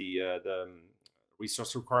lowers the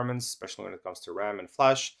resource requirements, especially when it comes to RAM and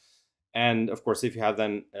flash. And of course, if you have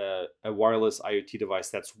then a wireless IoT device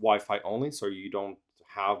that's Wi-Fi only, so you don't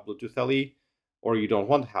have Bluetooth LE, or you don't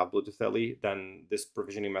want to have Bluetooth LE, then this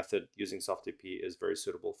provisioning method using soft AP is very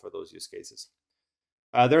suitable for those use cases.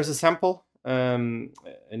 There's a sample in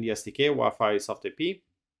the SDK, Wi-Fi soft AP.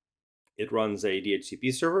 It runs a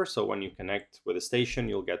DHCP server, so when you connect with a station,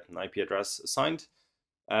 you'll get an IP address assigned.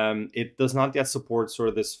 It does not yet support sort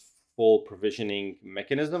of this full provisioning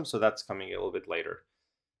mechanism, so that's coming a little bit later.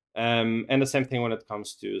 And the same thing when it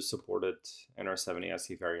comes to supported nRF 70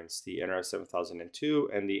 IC variants, the nRF 7002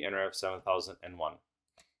 and the nRF 7001.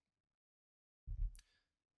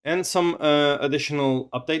 And some additional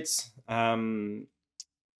updates.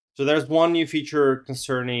 So there's one new feature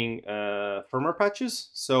concerning firmware patches.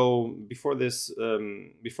 So before this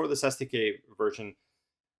SDK version,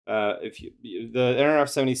 the nRF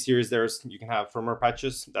 70 series, you can have firmware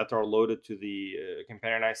patches that are loaded to the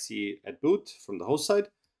companion IC at boot from the host side.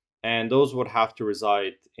 And those would have to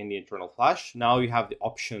reside in the internal flash. Now you have the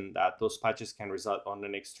option that those patches can reside on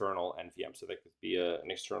an external NVM. So that could be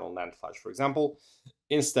an external NAND flash, for example,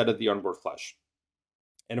 instead of the onboard flash.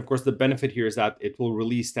 And of course, the benefit here is that it will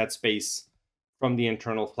release that space from the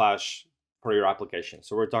internal flash for your application.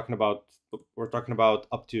 So we're talking about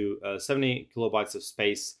up to 70 kilobytes of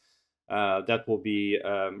space that will be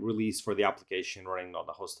released for the application running on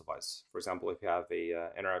the host device. For example, if you have a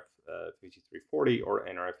nRF 5340 or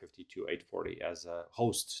nRF 52840 as a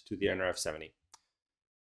host to the nRF 70.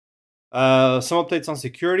 Some updates on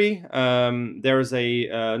security. There's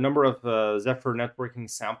a number of Zephyr networking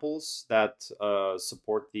samples that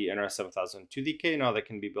support the nRF 7002 DK now that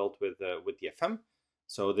can be built with DFM.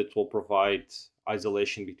 So that will provide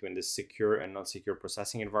isolation between the secure and non-secure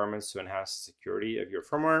processing environments to enhance the security of your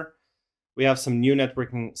firmware. We have some new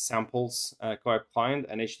networking samples, CoAP client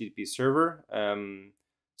and HTTP server.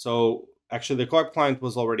 So actually, the CoAP client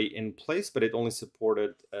was already in place, but it only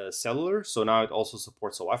supported cellular. So now it also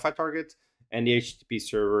supports a Wi-Fi target, and the HTTP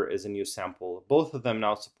server is a new sample. Both of them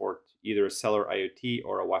now support either a Cellular IoT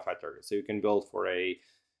or a Wi-Fi target. So you can build for a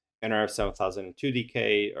nRF 7002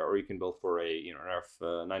 DK, or you can build for a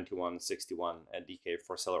nRF 9161 DK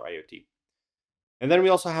for Cellular IoT. And then we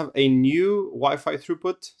also have a new Wi-Fi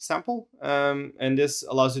throughput sample, and this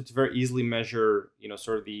allows you to very easily measure,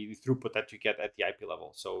 sort of the throughput that you get at the IP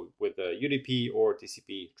level. So with the UDP or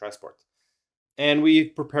TCP transport. And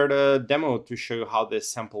we've prepared a demo to show you how this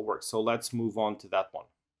sample works. So let's move on to that one.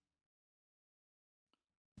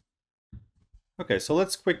 Okay, so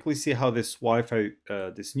let's quickly see how this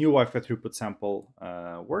this new Wi-Fi throughput sample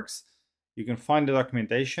works. You can find the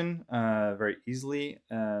documentation very easily,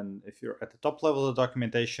 and if you're at the top level of the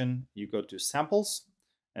documentation, you go to samples,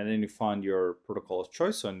 and then you find your protocol of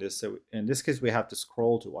choice. So in this case, we have to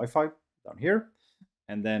scroll to Wi-Fi down here,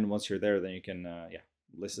 and then once you're there, then you can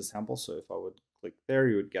list the samples. So if I would click there,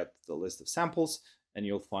 you would get the list of samples, and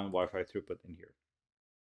you'll find Wi-Fi throughput in here.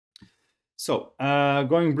 So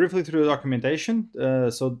going briefly through the documentation,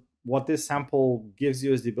 so what this sample gives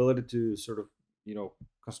you is the ability to sort of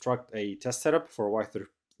construct a test setup for Wi-Fi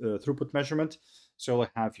throughput measurement. So you'll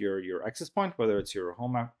have your access point, whether it's your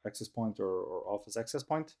home access point or office access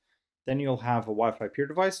point. Then you'll have a Wi-Fi peer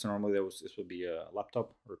device. So normally this would be a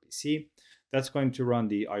laptop or a PC. That's going to run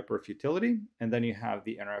the iPerf utility. And then you have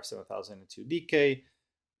the nRF 7002 DK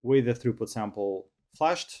with the throughput sample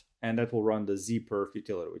flashed, and that will run the zperf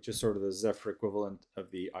utility, which is sort of the Zephyr equivalent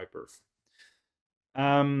of the iPerf.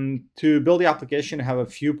 To build the application, have a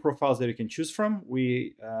few profiles that you can choose from.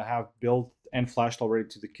 We have built and flashed already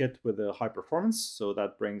to the kit with a high performance, so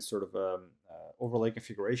that brings sort of overlay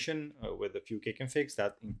configuration with a few kconfigs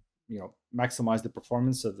that maximize the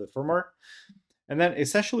performance of the firmware. And then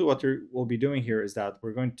essentially what we'll be doing here is that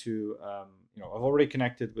we're going to, I've already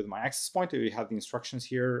connected with my access point. We have the instructions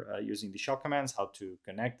here using the shell commands, how to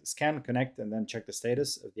scan, connect, and then check the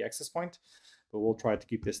status of the access point. But we'll try to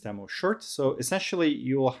keep this demo short. So essentially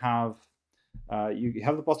you will have, you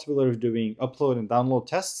have the possibility of doing upload and download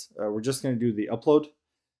tests. We're just going to do the upload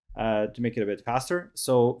to make it a bit faster.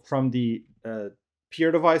 So from the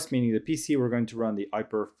peer device, meaning the PC, we're going to run the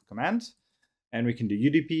iPerf command. And we can do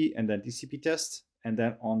UDP and then TCP test. And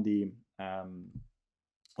then on the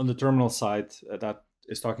terminal side that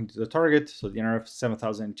is talking to the target, so the nRF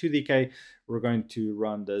 7002 DK, we're going to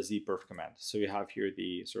run the zperf command. So you have here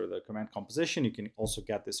the sort of the command composition. You can also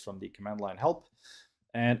get this from the command line help.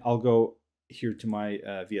 And I'll go here to my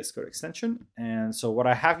VS Code extension. And so what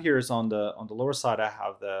I have here is on the lower side, I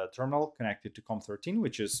have the terminal connected to COM13,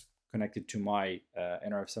 which is connected to my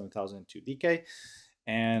nRF 7002 DK.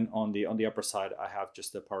 And on the upper side, I have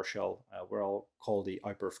just a PowerShell where I'll call the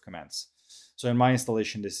iPerf commands. So in my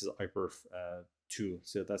installation, this is iPerf 2.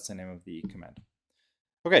 So that's the name of the command.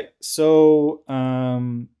 Okay, so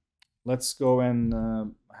let's go and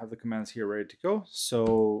have the commands here ready to go.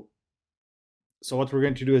 So what we're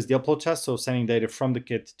going to do is the upload test. So sending data from the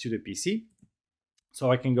kit to the PC.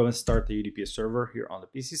 So I can go and start the UDP server here on the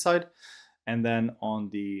PC side. And then on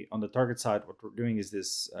the target side, what we're doing is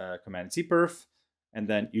this command zperf. And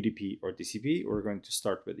then UDP or TCP, we're going to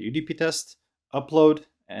start with the UDP test, upload,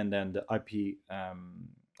 and then the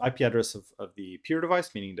IP address of the peer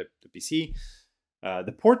device, meaning the PC,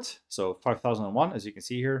 the port, so 5001, as you can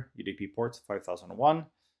see here, UDP port 5001,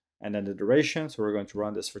 and then the duration. So we're going to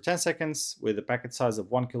run this for 10 seconds with a packet size of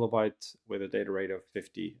 1 kilobyte with a data rate of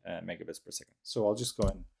 50 megabits per second. So I'll just go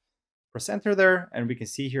and press enter there, and we can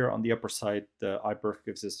see here on the upper side, the iPerf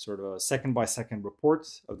gives us sort of a second-by-second report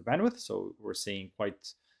of the bandwidth. So we're seeing quite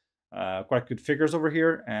good figures over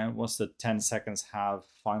here. And once the 10 seconds have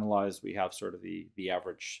finalized, we have sort of the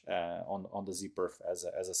average on the zperf as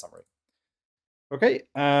a summary. Okay,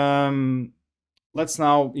 let's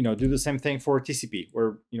now do the same thing for TCP,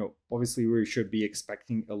 where obviously we should be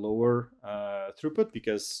expecting a lower throughput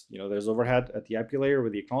because there's overhead at the IP layer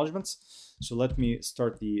with the acknowledgements. So let me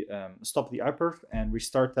start stop the iPerf and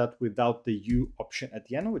restart that without the U option at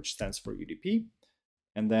the end, which stands for UDP.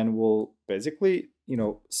 And then we'll basically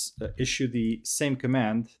issue the same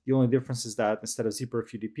command. The only difference is that instead of zperf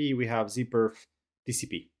UDP, we have zperf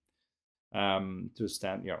TCP to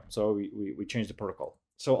stand. So we change the protocol.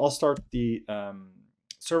 So I'll start the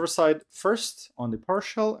server side first on the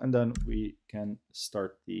PowerShell, and then we can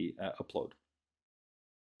start the upload.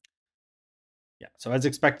 Yeah, so as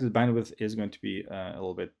expected, the bandwidth is going to be a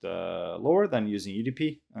little bit lower than using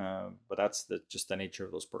UDP, but that's just the nature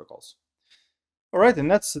of those protocols. All right,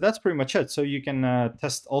 and that's pretty much it. So you can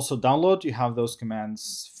test also download. You have those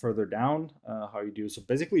commands further down, how you do. So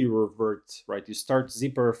basically you revert, right? You start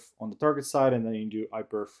zperf on the target side, and then you do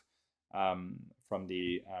iperf from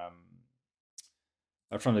the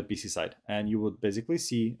PC side, and you would basically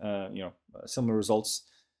see similar results.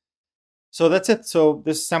 So that's it. So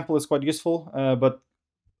this sample is quite useful, but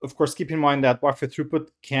of course, keep in mind that Wi-Fi throughput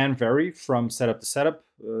can vary from setup to setup,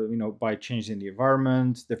 by changing the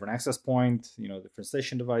environment, different access point, different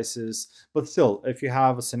station devices. But still, if you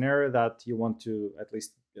have a scenario that you want to at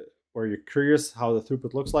least, or you're curious how the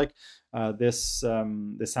throughput looks like, this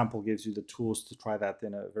sample gives you the tools to try that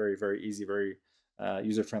in a very, very easy, very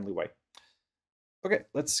user-friendly way. Okay,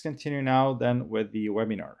 let's continue now then with the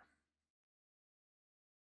webinar.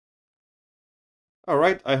 All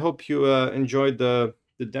right, I hope you enjoyed the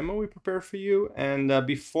demo we prepared for you. And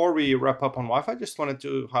before we wrap up on Wi-Fi, just wanted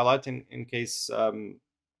to highlight in case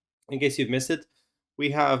you've missed it,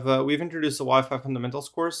 we've introduced a Wi-Fi fundamentals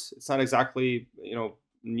course. It's not exactly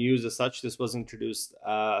news as such. This was introduced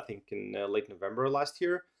I think in late November last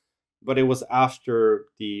year, but it was after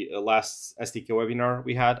the last SDK webinar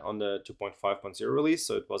we had on the 2.5.0 release,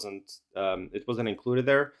 so it wasn't included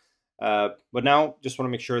there. But now, just want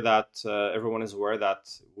to make sure that everyone is aware that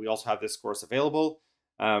we also have this course available.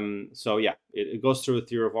 So yeah, it goes through a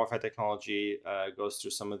theory of Wi-Fi technology, goes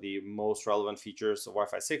through some of the most relevant features of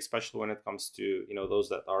Wi-Fi 6, especially when it comes to those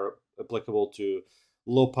that are applicable to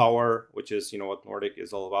low power, which is what Nordic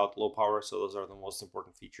is all about, low power. So those are the most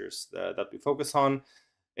important features that we focus on.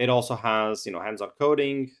 It also has hands-on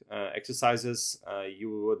coding exercises.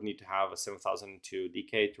 You would need to have a 7002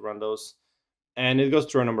 DK to run those. And it goes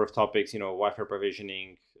through a number of topics, Wi-Fi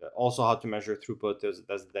provisioning, also how to measure throughput. There's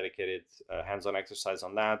a dedicated hands-on exercise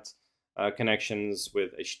on that, connections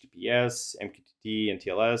with HTTPS, MQTT, and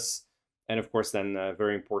TLS, and of course then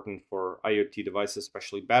very important for IoT devices,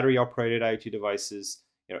 especially battery-operated IoT devices,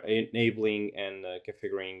 enabling and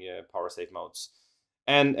configuring power-safe modes.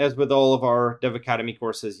 And as with all of our Dev Academy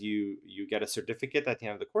courses, you get a certificate at the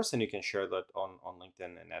end of the course, and you can share that on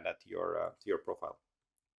LinkedIn and add that to your profile.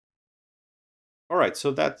 All right,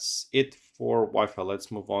 so that's it for Wi-Fi.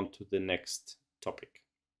 Let's move on to the next topic.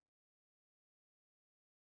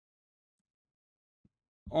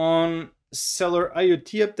 On Cellular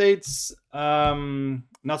IoT updates,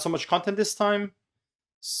 not so much content this time.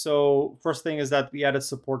 So first thing is that we added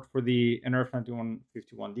support for the nRF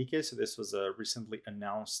 9151 DK. So this was a recently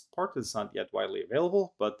announced part. It's not yet widely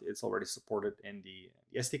available, but it's already supported in the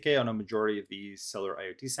SDK on a majority of the Cellular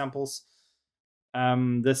IoT samples.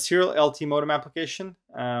 The serial LT modem application.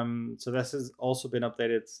 So this has also been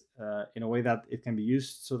updated in a way that it can be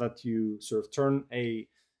used so that you sort of turn a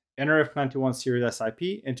nRF 91 series SIP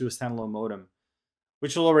into a standalone modem,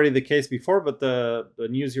 which was already the case before, but the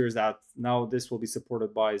news here is that now this will be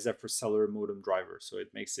supported by Zephyr Cellular modem driver. So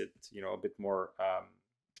it makes it a bit more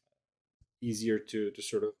easier to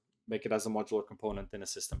sort of make it as a modular component in a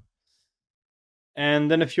system.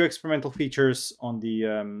 And then a few experimental features on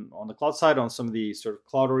the cloud side, on some of the sort of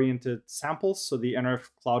cloud-oriented samples. So the nRF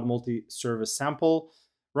Cloud Multi-Service Sample,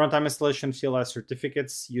 runtime installation TLS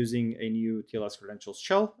certificates using a new TLS credentials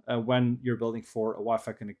shell when you're building for a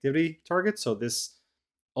Wi-Fi connectivity target. So this,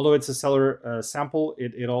 although it's a cellular sample,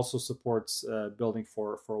 it also supports building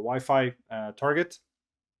for a Wi-Fi target.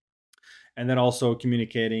 And then also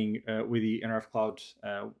communicating with the nRF Cloud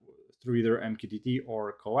through either MQTT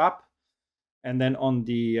or CoAP. And then on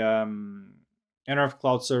the nRF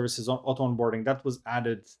Cloud Services auto onboarding, that was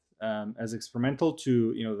added as experimental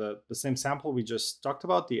to the same sample we just talked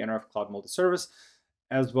about, the nRF Cloud Multi-Service,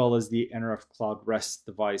 as well as the nRF Cloud REST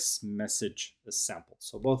device message sample.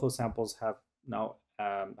 So both those samples have now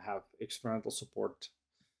have experimental support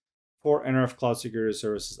for nRF Cloud Security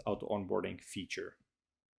Services auto onboarding feature.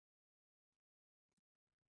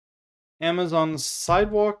 Amazon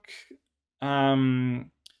Sidewalk.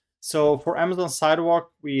 So for Amazon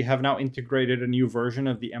Sidewalk, we have now integrated a new version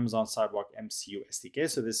of the Amazon Sidewalk MCU SDK.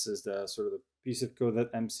 So this is the sort of the piece of code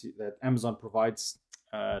that Amazon provides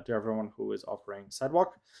to everyone who is offering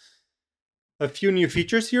Sidewalk. A few new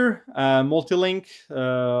features here: multi-link,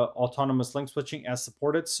 autonomous link switching as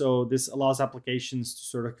supported. So this allows applications to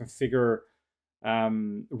sort of configure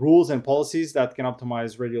rules and policies that can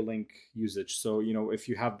optimize radio link usage. So if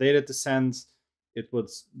you have data to send, it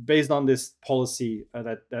was based on this policy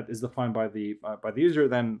that is defined by the user.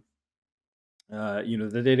 Then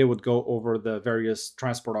the data would go over the various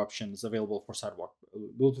transport options available for sidewalk,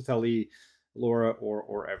 Bluetooth LE, LoRa,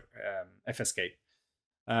 or FSK.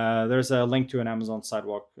 There's a link to an Amazon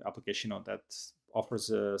Sidewalk application note that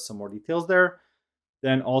offers some more details there.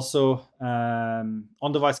 Then also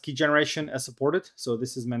on-device key generation as supported. So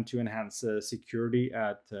this is meant to enhance security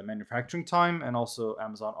at manufacturing time, and also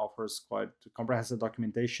Amazon offers quite comprehensive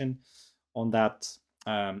documentation on that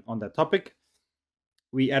topic.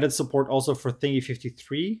 We added support also for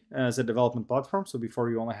Thingy53 as a development platform. So before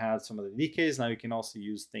you only had some of the DKs, now you can also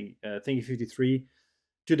use Thingy53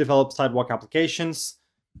 to develop sidewalk applications.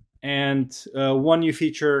 And one new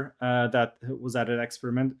feature that was added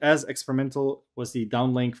experimental was the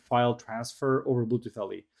downlink file transfer over Bluetooth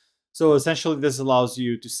LE. So essentially, this allows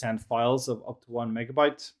you to send files of up to 1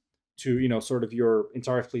 megabyte to sort of your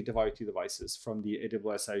entire fleet of IoT devices from the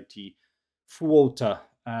AWS IoT FUOTA.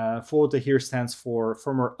 FUOTA here stands for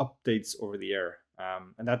firmware updates over the air,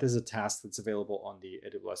 and that is a task that's available on the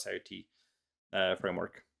AWS IoT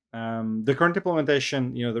framework. The current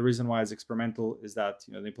implementation, the reason why it's experimental is that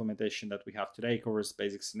the implementation that we have today covers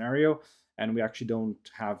basic scenario, and we actually don't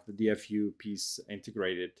have the DFU piece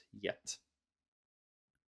integrated yet.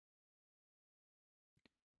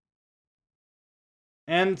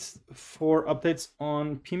 And for updates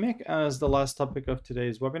on PMIC as the last topic of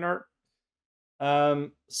today's webinar,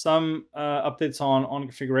 some updates on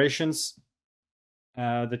configurations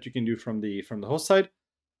that you can do from the host side.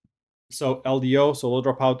 So LDO, so low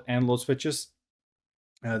dropout and load switches.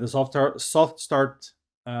 The soft start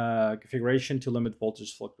configuration to limit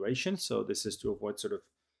voltage fluctuation. So this is to avoid sort of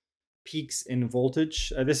peaks in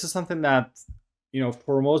voltage. This is something that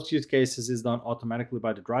for most use cases is done automatically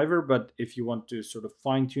by the driver, but if you want to sort of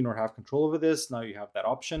fine tune or have control over this, now you have that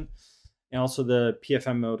option. And also the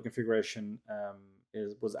PFM mode configuration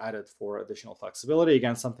was added for additional flexibility.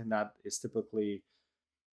 Again, something that is typically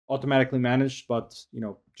automatically managed, but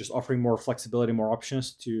just offering more flexibility, more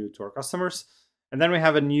options to our customers. And then we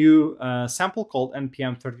have a new sample called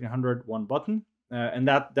NPM 1300 one button, and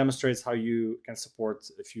that demonstrates how you can support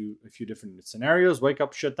a few different scenarios: wake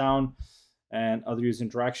up, shutdown, and other user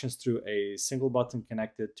interactions through a single button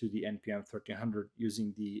connected to the NPM 1300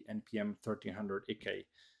 using the NPM 1300 IK.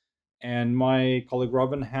 And my colleague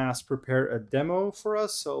Robin has prepared a demo for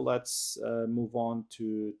us, so let's move on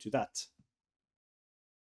to that.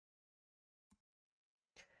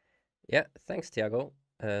 Yeah, thanks, Tiago.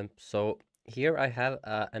 So here I have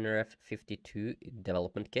a nRF 52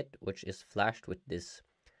 development kit, which is flashed with this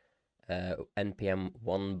NPM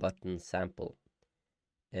one button sample.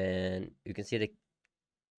 And you can see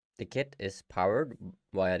the kit is powered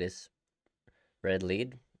via this red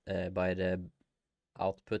lead by the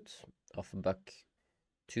output of buck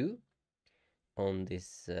 2 on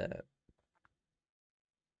this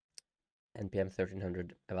NPM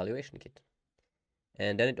 1300 evaluation kit.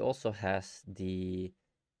 And then it also has the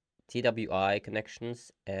TWI connections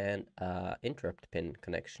and interrupt pin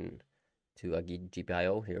connection to a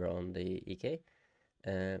GPIO here on the EK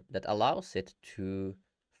that allows it to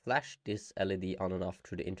flash this LED on and off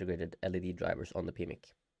through the integrated LED drivers on the PMIC.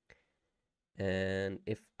 And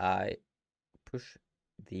if I push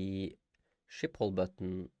the ship hold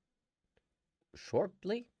button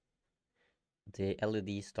shortly, the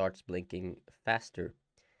LED starts blinking faster.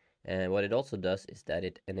 And what it also does is that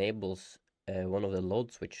it enables one of the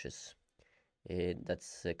load switches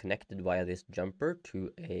that's connected via this jumper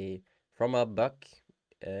from a buck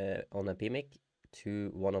on a PMIC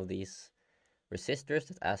to one of these resistors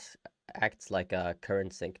that acts like a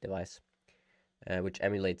current sync device, which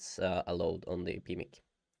emulates a load on the PMIC.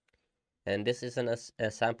 And this is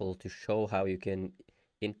a sample to show how you can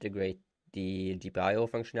integrate the GPIO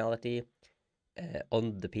functionality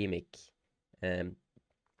on the PMIC. And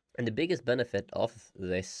the biggest benefit of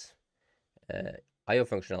this I/O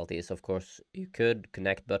functionality is, of course, you could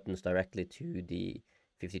connect buttons directly to the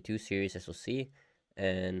 52 series SoC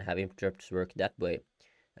and have interrupts work that way.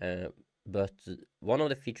 But one of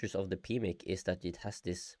the features of the PMIC is that it has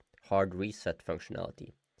this hard reset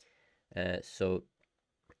functionality. So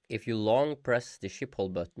if you long press the ship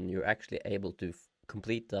hold button, you're actually able to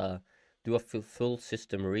do a full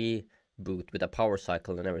system reboot with a power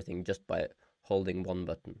cycle and everything just by holding one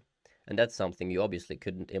button. And that's something you obviously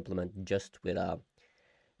couldn't implement just with a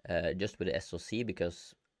SoC,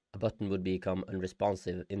 because a button would become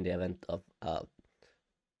unresponsive in the event of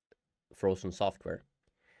frozen software.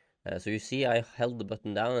 So you see I held the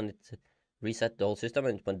button down and it reset the whole system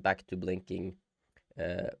and it went back to blinking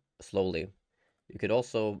slowly. You could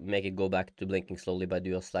also make it go back to blinking slowly by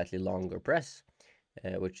doing a slightly longer press,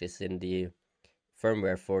 which is in the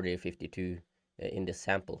firmware for the 52 in this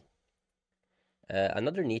sample.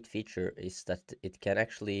 Another neat feature is that it can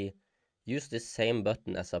actually use this same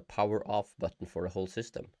button as a power off button for the whole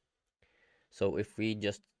system. So if we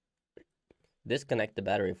just disconnect the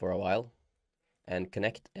battery for a while and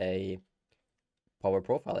connect a power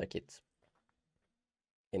profiler kit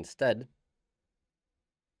instead,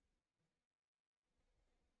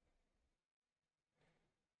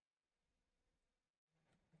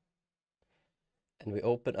 and we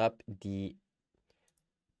open up the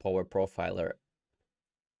power profiler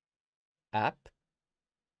app,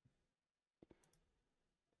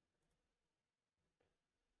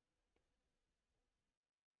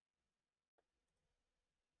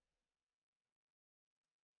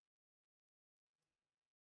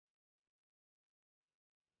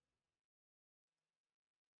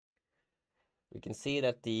 we can see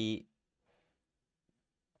that the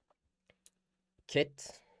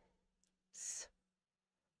kits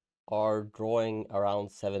are drawing around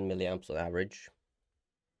 7 milliamps on average.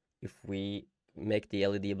 If we make the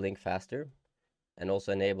LED blink faster and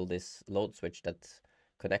also enable this load switch that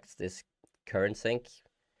connects this current sink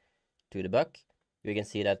to the buck, we can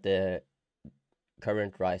see that the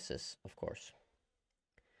current rises, of course.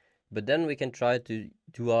 But then we can try to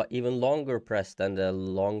do a even longer press than the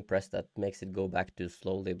long press that makes it go back to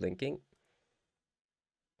slowly blinking.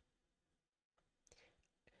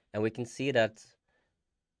 And we can see that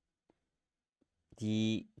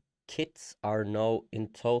the kits are now in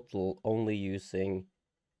total only using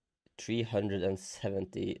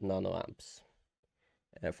 370 nanoamps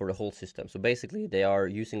for the whole system. So basically they are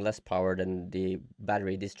using less power than the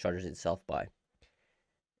battery discharges itself by.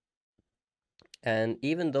 And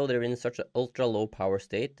even though they're in such an ultra low power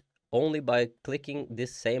state, only by clicking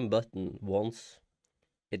this same button once,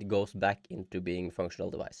 it goes back into being a functional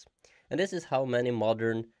device. And this is how many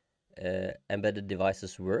modern embedded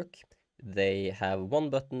devices work. They have one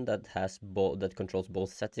button that has that controls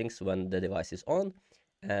both settings when the device is on,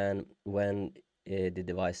 and when the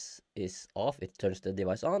device is off, it turns the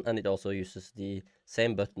device on, and it also uses the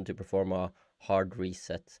same button to perform a hard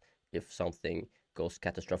reset if something goes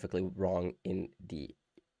catastrophically wrong in the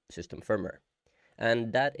system firmware.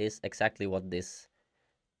 And that is exactly what this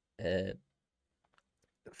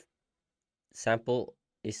sample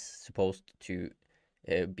is supposed to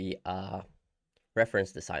be a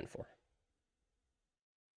reference design for.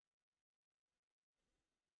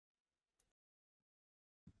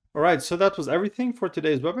 All right, so that was everything for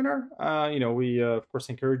today's webinar. We of course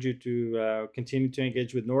encourage you to continue to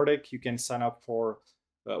engage with Nordic. You can sign up for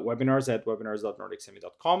webinars at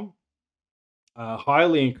webinars.nordicsemi.com.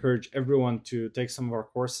 Highly encourage everyone to take some of our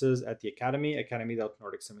courses at the Academy,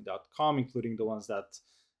 academy.nordicsemi.com, including the ones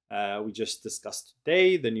that we just discussed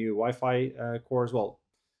today, the new Wi-Fi course. Well,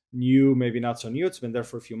 new, maybe not so new, it's been there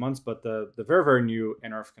for a few months, but the very, very new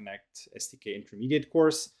nRF Connect SDK intermediate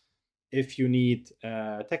course. If you need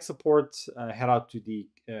tech support, head out to the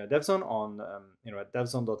DevZone on at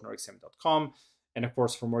devzone.nordicsemi.com. And of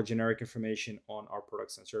course, for more generic information on our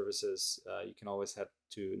products and services, you can always head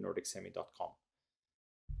to nordicsemi.com.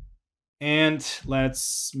 And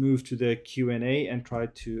let's move to the Q&A and try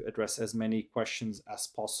to address as many questions as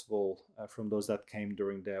possible from those that came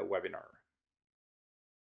during the webinar.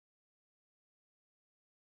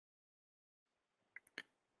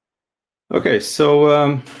 Okay,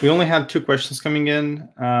 so we only had 2 questions coming in.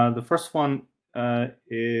 The first one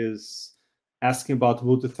is asking about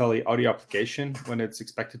Bluetooth LE audio application, when it's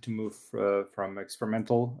expected to move from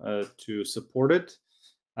experimental to supported.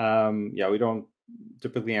 Yeah, we don't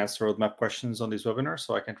typically answer roadmap questions on these webinars,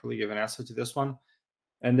 so I can't really give an answer to this one.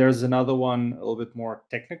 And there's another one, a little bit more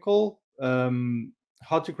technical.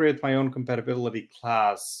 How to create my own compatibility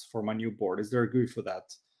class for my new board. Is there a GUI for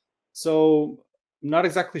that? So I'm not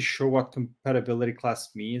exactly sure what compatibility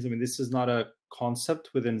class means. I mean, this is not a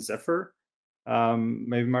concept within Zephyr.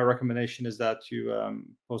 Maybe my recommendation is that you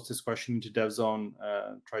post this question into DevZone,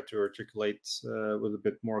 try to articulate with a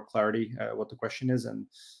bit more clarity what the question is, and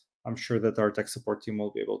I'm sure that our tech support team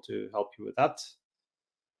will be able to help you with that.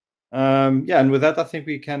 Yeah, and with that, I think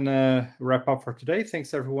we can wrap up for today.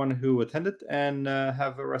 Thanks everyone who attended, and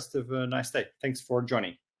have a rest of a nice day. Thanks for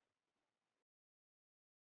joining.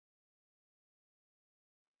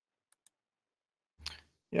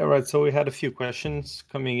 Yeah, right. So we had a few questions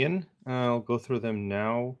coming in. I'll go through them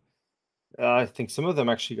now. I think some of them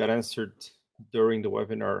actually got answered during the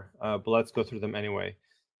webinar, but let's go through them anyway.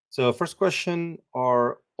 So first question,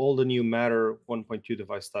 are all the new Matter 1.2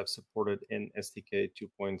 device types supported in SDK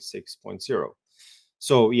 2.6.0?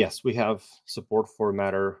 So yes, we have support for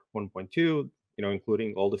Matter 1.2,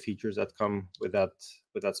 including all the features that come with that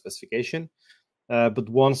specification. But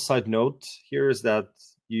one side note here is that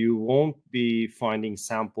you won't be finding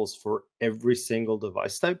samples for every single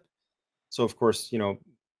device type. So of course,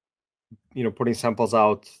 putting samples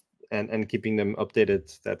out and keeping them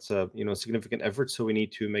updated, that's a significant effort. So we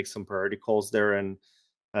need to make some priority calls there and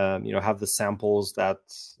have the samples that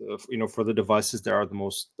for the devices that are the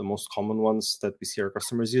most common ones that we see our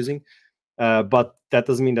customers using. But that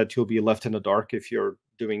doesn't mean that you'll be left in the dark if you're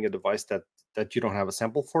doing a device that you don't have a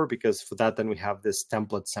sample for, because for that, then we have this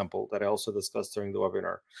template sample that I also discussed during the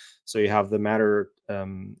webinar. So you have the Matter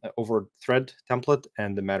over Thread template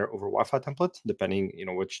and the Matter over Wi-Fi template, depending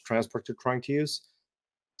which transport you're trying to use.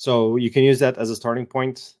 So you can use that as a starting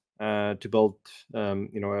point to build a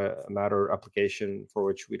Matter application for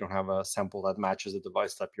which we don't have a sample that matches the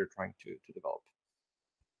device type you're trying to develop.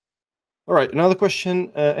 All right, another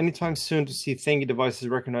question. Anytime soon to see thingy devices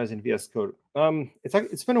recognized in VS Code?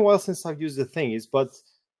 It's been a while since I've used the thingies, but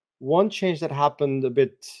one change that happened a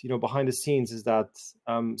bit behind the scenes is that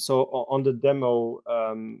so on the demo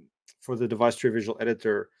for the Devicetree Visual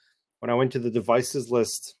Editor, when I went to the devices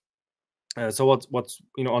list, so what's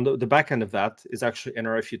on the back end of that is actually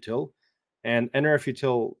nRF util, and nRF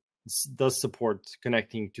util does support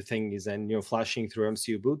connecting to thingies and flashing through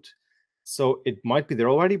MCU boot. So it might be there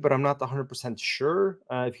already, but I'm not 100% sure.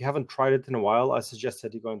 If you haven't tried it in a while, I suggest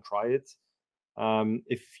that you go and try it.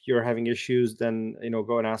 If you're having issues, then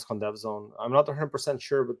go and ask on DevZone. I'm not 100%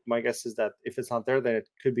 sure, but my guess is that if it's not there, then it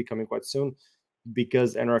could be coming quite soon,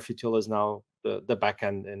 because nRF util is now the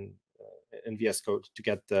backend in VS Code to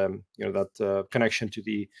get that connection to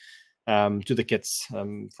the kits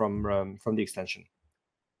from the extension.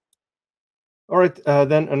 All right,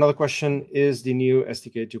 then another question: is the new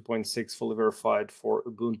SDK 2.6 fully verified for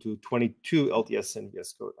Ubuntu 22 LTS in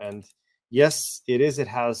VS Code? And yes, it is. It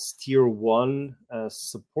has tier 1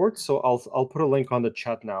 support. So I'll put a link on the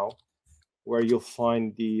chat now, where you'll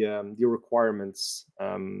find the requirements.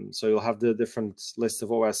 So you'll have the different list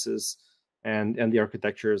of OSs and the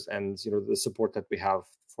architectures and the support that we have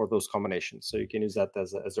for those combinations. So you can use that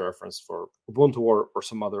as a reference for Ubuntu or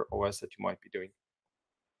some other OS that you might be doing.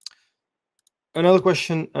 Another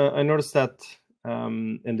question, I noticed that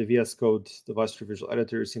in the VS Code Devicetree Visual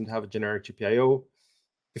Editor, you seem to have a generic GPIO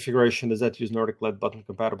configuration. Does that use Nordic LED button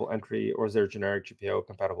compatible entry, or is there a generic GPIO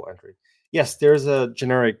compatible entry? Yes, there's a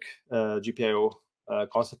generic GPIO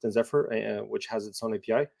concept in Zephyr, which has its own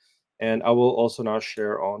API. And I will also now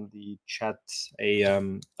share on the chat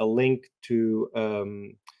a link to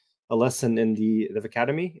a lesson in the Dev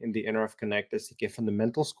Academy in the nRF Connect SDK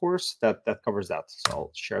Fundamentals course that covers that. So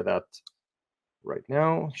I'll share that right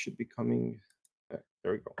now. Should be coming.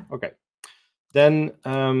 There we go. Okay. Then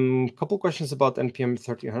a couple questions about NPM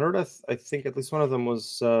 1300. I think at least one of them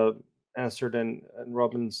was answered in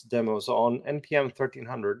Robin's demo. So on NPM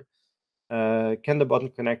 1300, can the button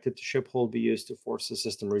connected to ship hold be used to force a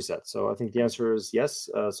system reset? So I think the answer is yes.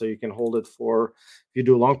 So you can hold it for, if you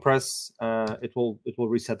do a long press, it will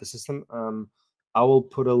reset the system. I will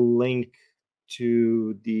put a link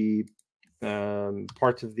to the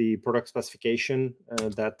part of the product specification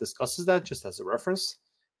that discusses that, just as a reference.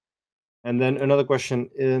 And then another question,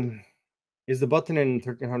 is the button in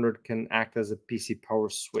 1300 can act as a PC power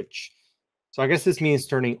switch? So I guess this means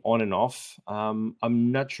turning on and off. I'm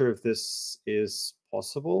not sure if this is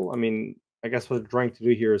possible. I mean, I guess what we're trying to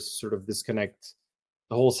do here is sort of disconnect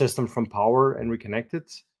the whole system from power and reconnect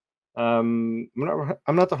it. I'm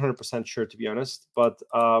not 100% sure, to be honest, but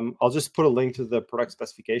I'll just put a link to the product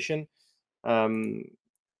specification, to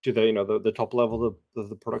the top level of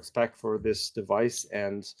the product spec for this device.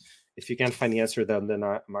 And if you can't find the answer, then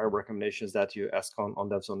my recommendation is that you ask on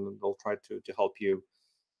DevZone, and they'll try to help you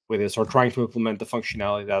with this, or trying to implement the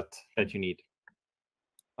functionality that you need.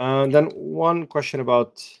 Then one question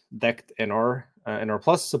about DECT NR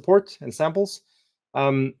Plus support and samples.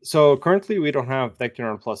 So currently we don't have DECT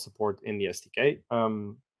NR Plus support in the SDK.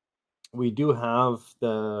 We do have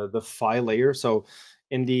the PHY layer. So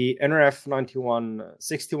in the nRF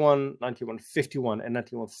 9161, 9151, and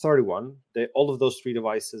 9131, all of those 3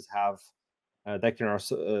 devices have DECT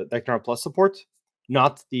NR Plus support.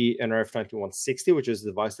 Not the nRF 9160, which is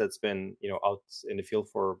the device that's been out in the field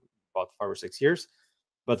for about 5 or 6 years.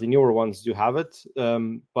 But the newer ones do have it.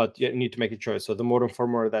 But you need to make a choice. So the modem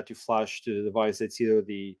firmware that you flash to the device, it's either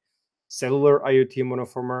the Cellular IoT modem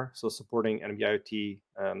firmware, so supporting NB-IoT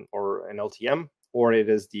or an LTM, or it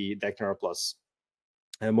is the DECT NR Plus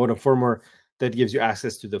modem firmware that gives you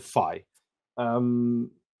access to the PHY.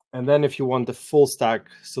 And then if you want the full stack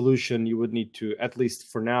solution, you would need to, at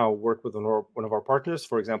least for now, work with one of our partners.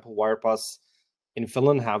 For example, Wirepass in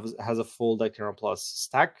Finland has a full DECT NR Plus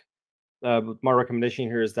stack. But my recommendation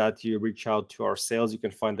here is that you reach out to our sales. You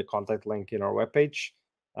can find the contact link in our webpage.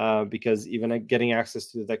 because even getting access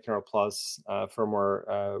to the DECnRF Plus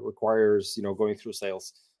firmware requires, going through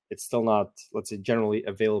sales. It's still not, let's say, generally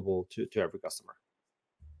available to every customer.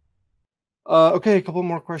 Okay, a couple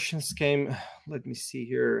more questions came. Let me see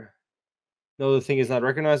here. No, the thing is not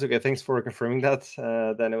recognized. Okay, thanks for confirming that.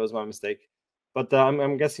 Then it was my mistake. But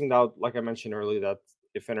I'm guessing that, like I mentioned earlier, that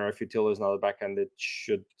if nRF util is not a backend, it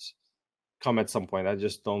should come at some point. I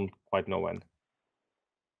just don't quite know when.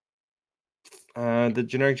 The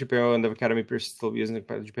generic GPIO and the Academy peers still using the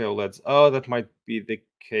GPIO LEDs. Oh, that might be the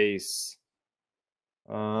case.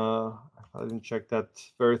 I didn't check that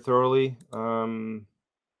very thoroughly.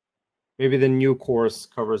 Maybe the new course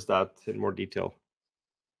covers that in more detail.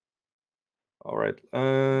 All right,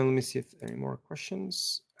 let me see if any more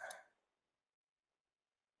questions.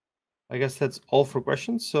 I guess that's all for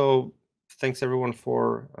questions. So thanks everyone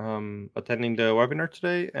for attending the webinar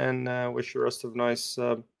today, and wish you the rest of a nice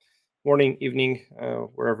morning, evening,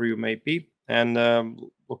 wherever you may be. And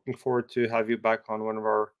looking forward to have you back on one of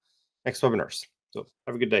our next webinars. So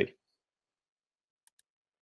have a good day.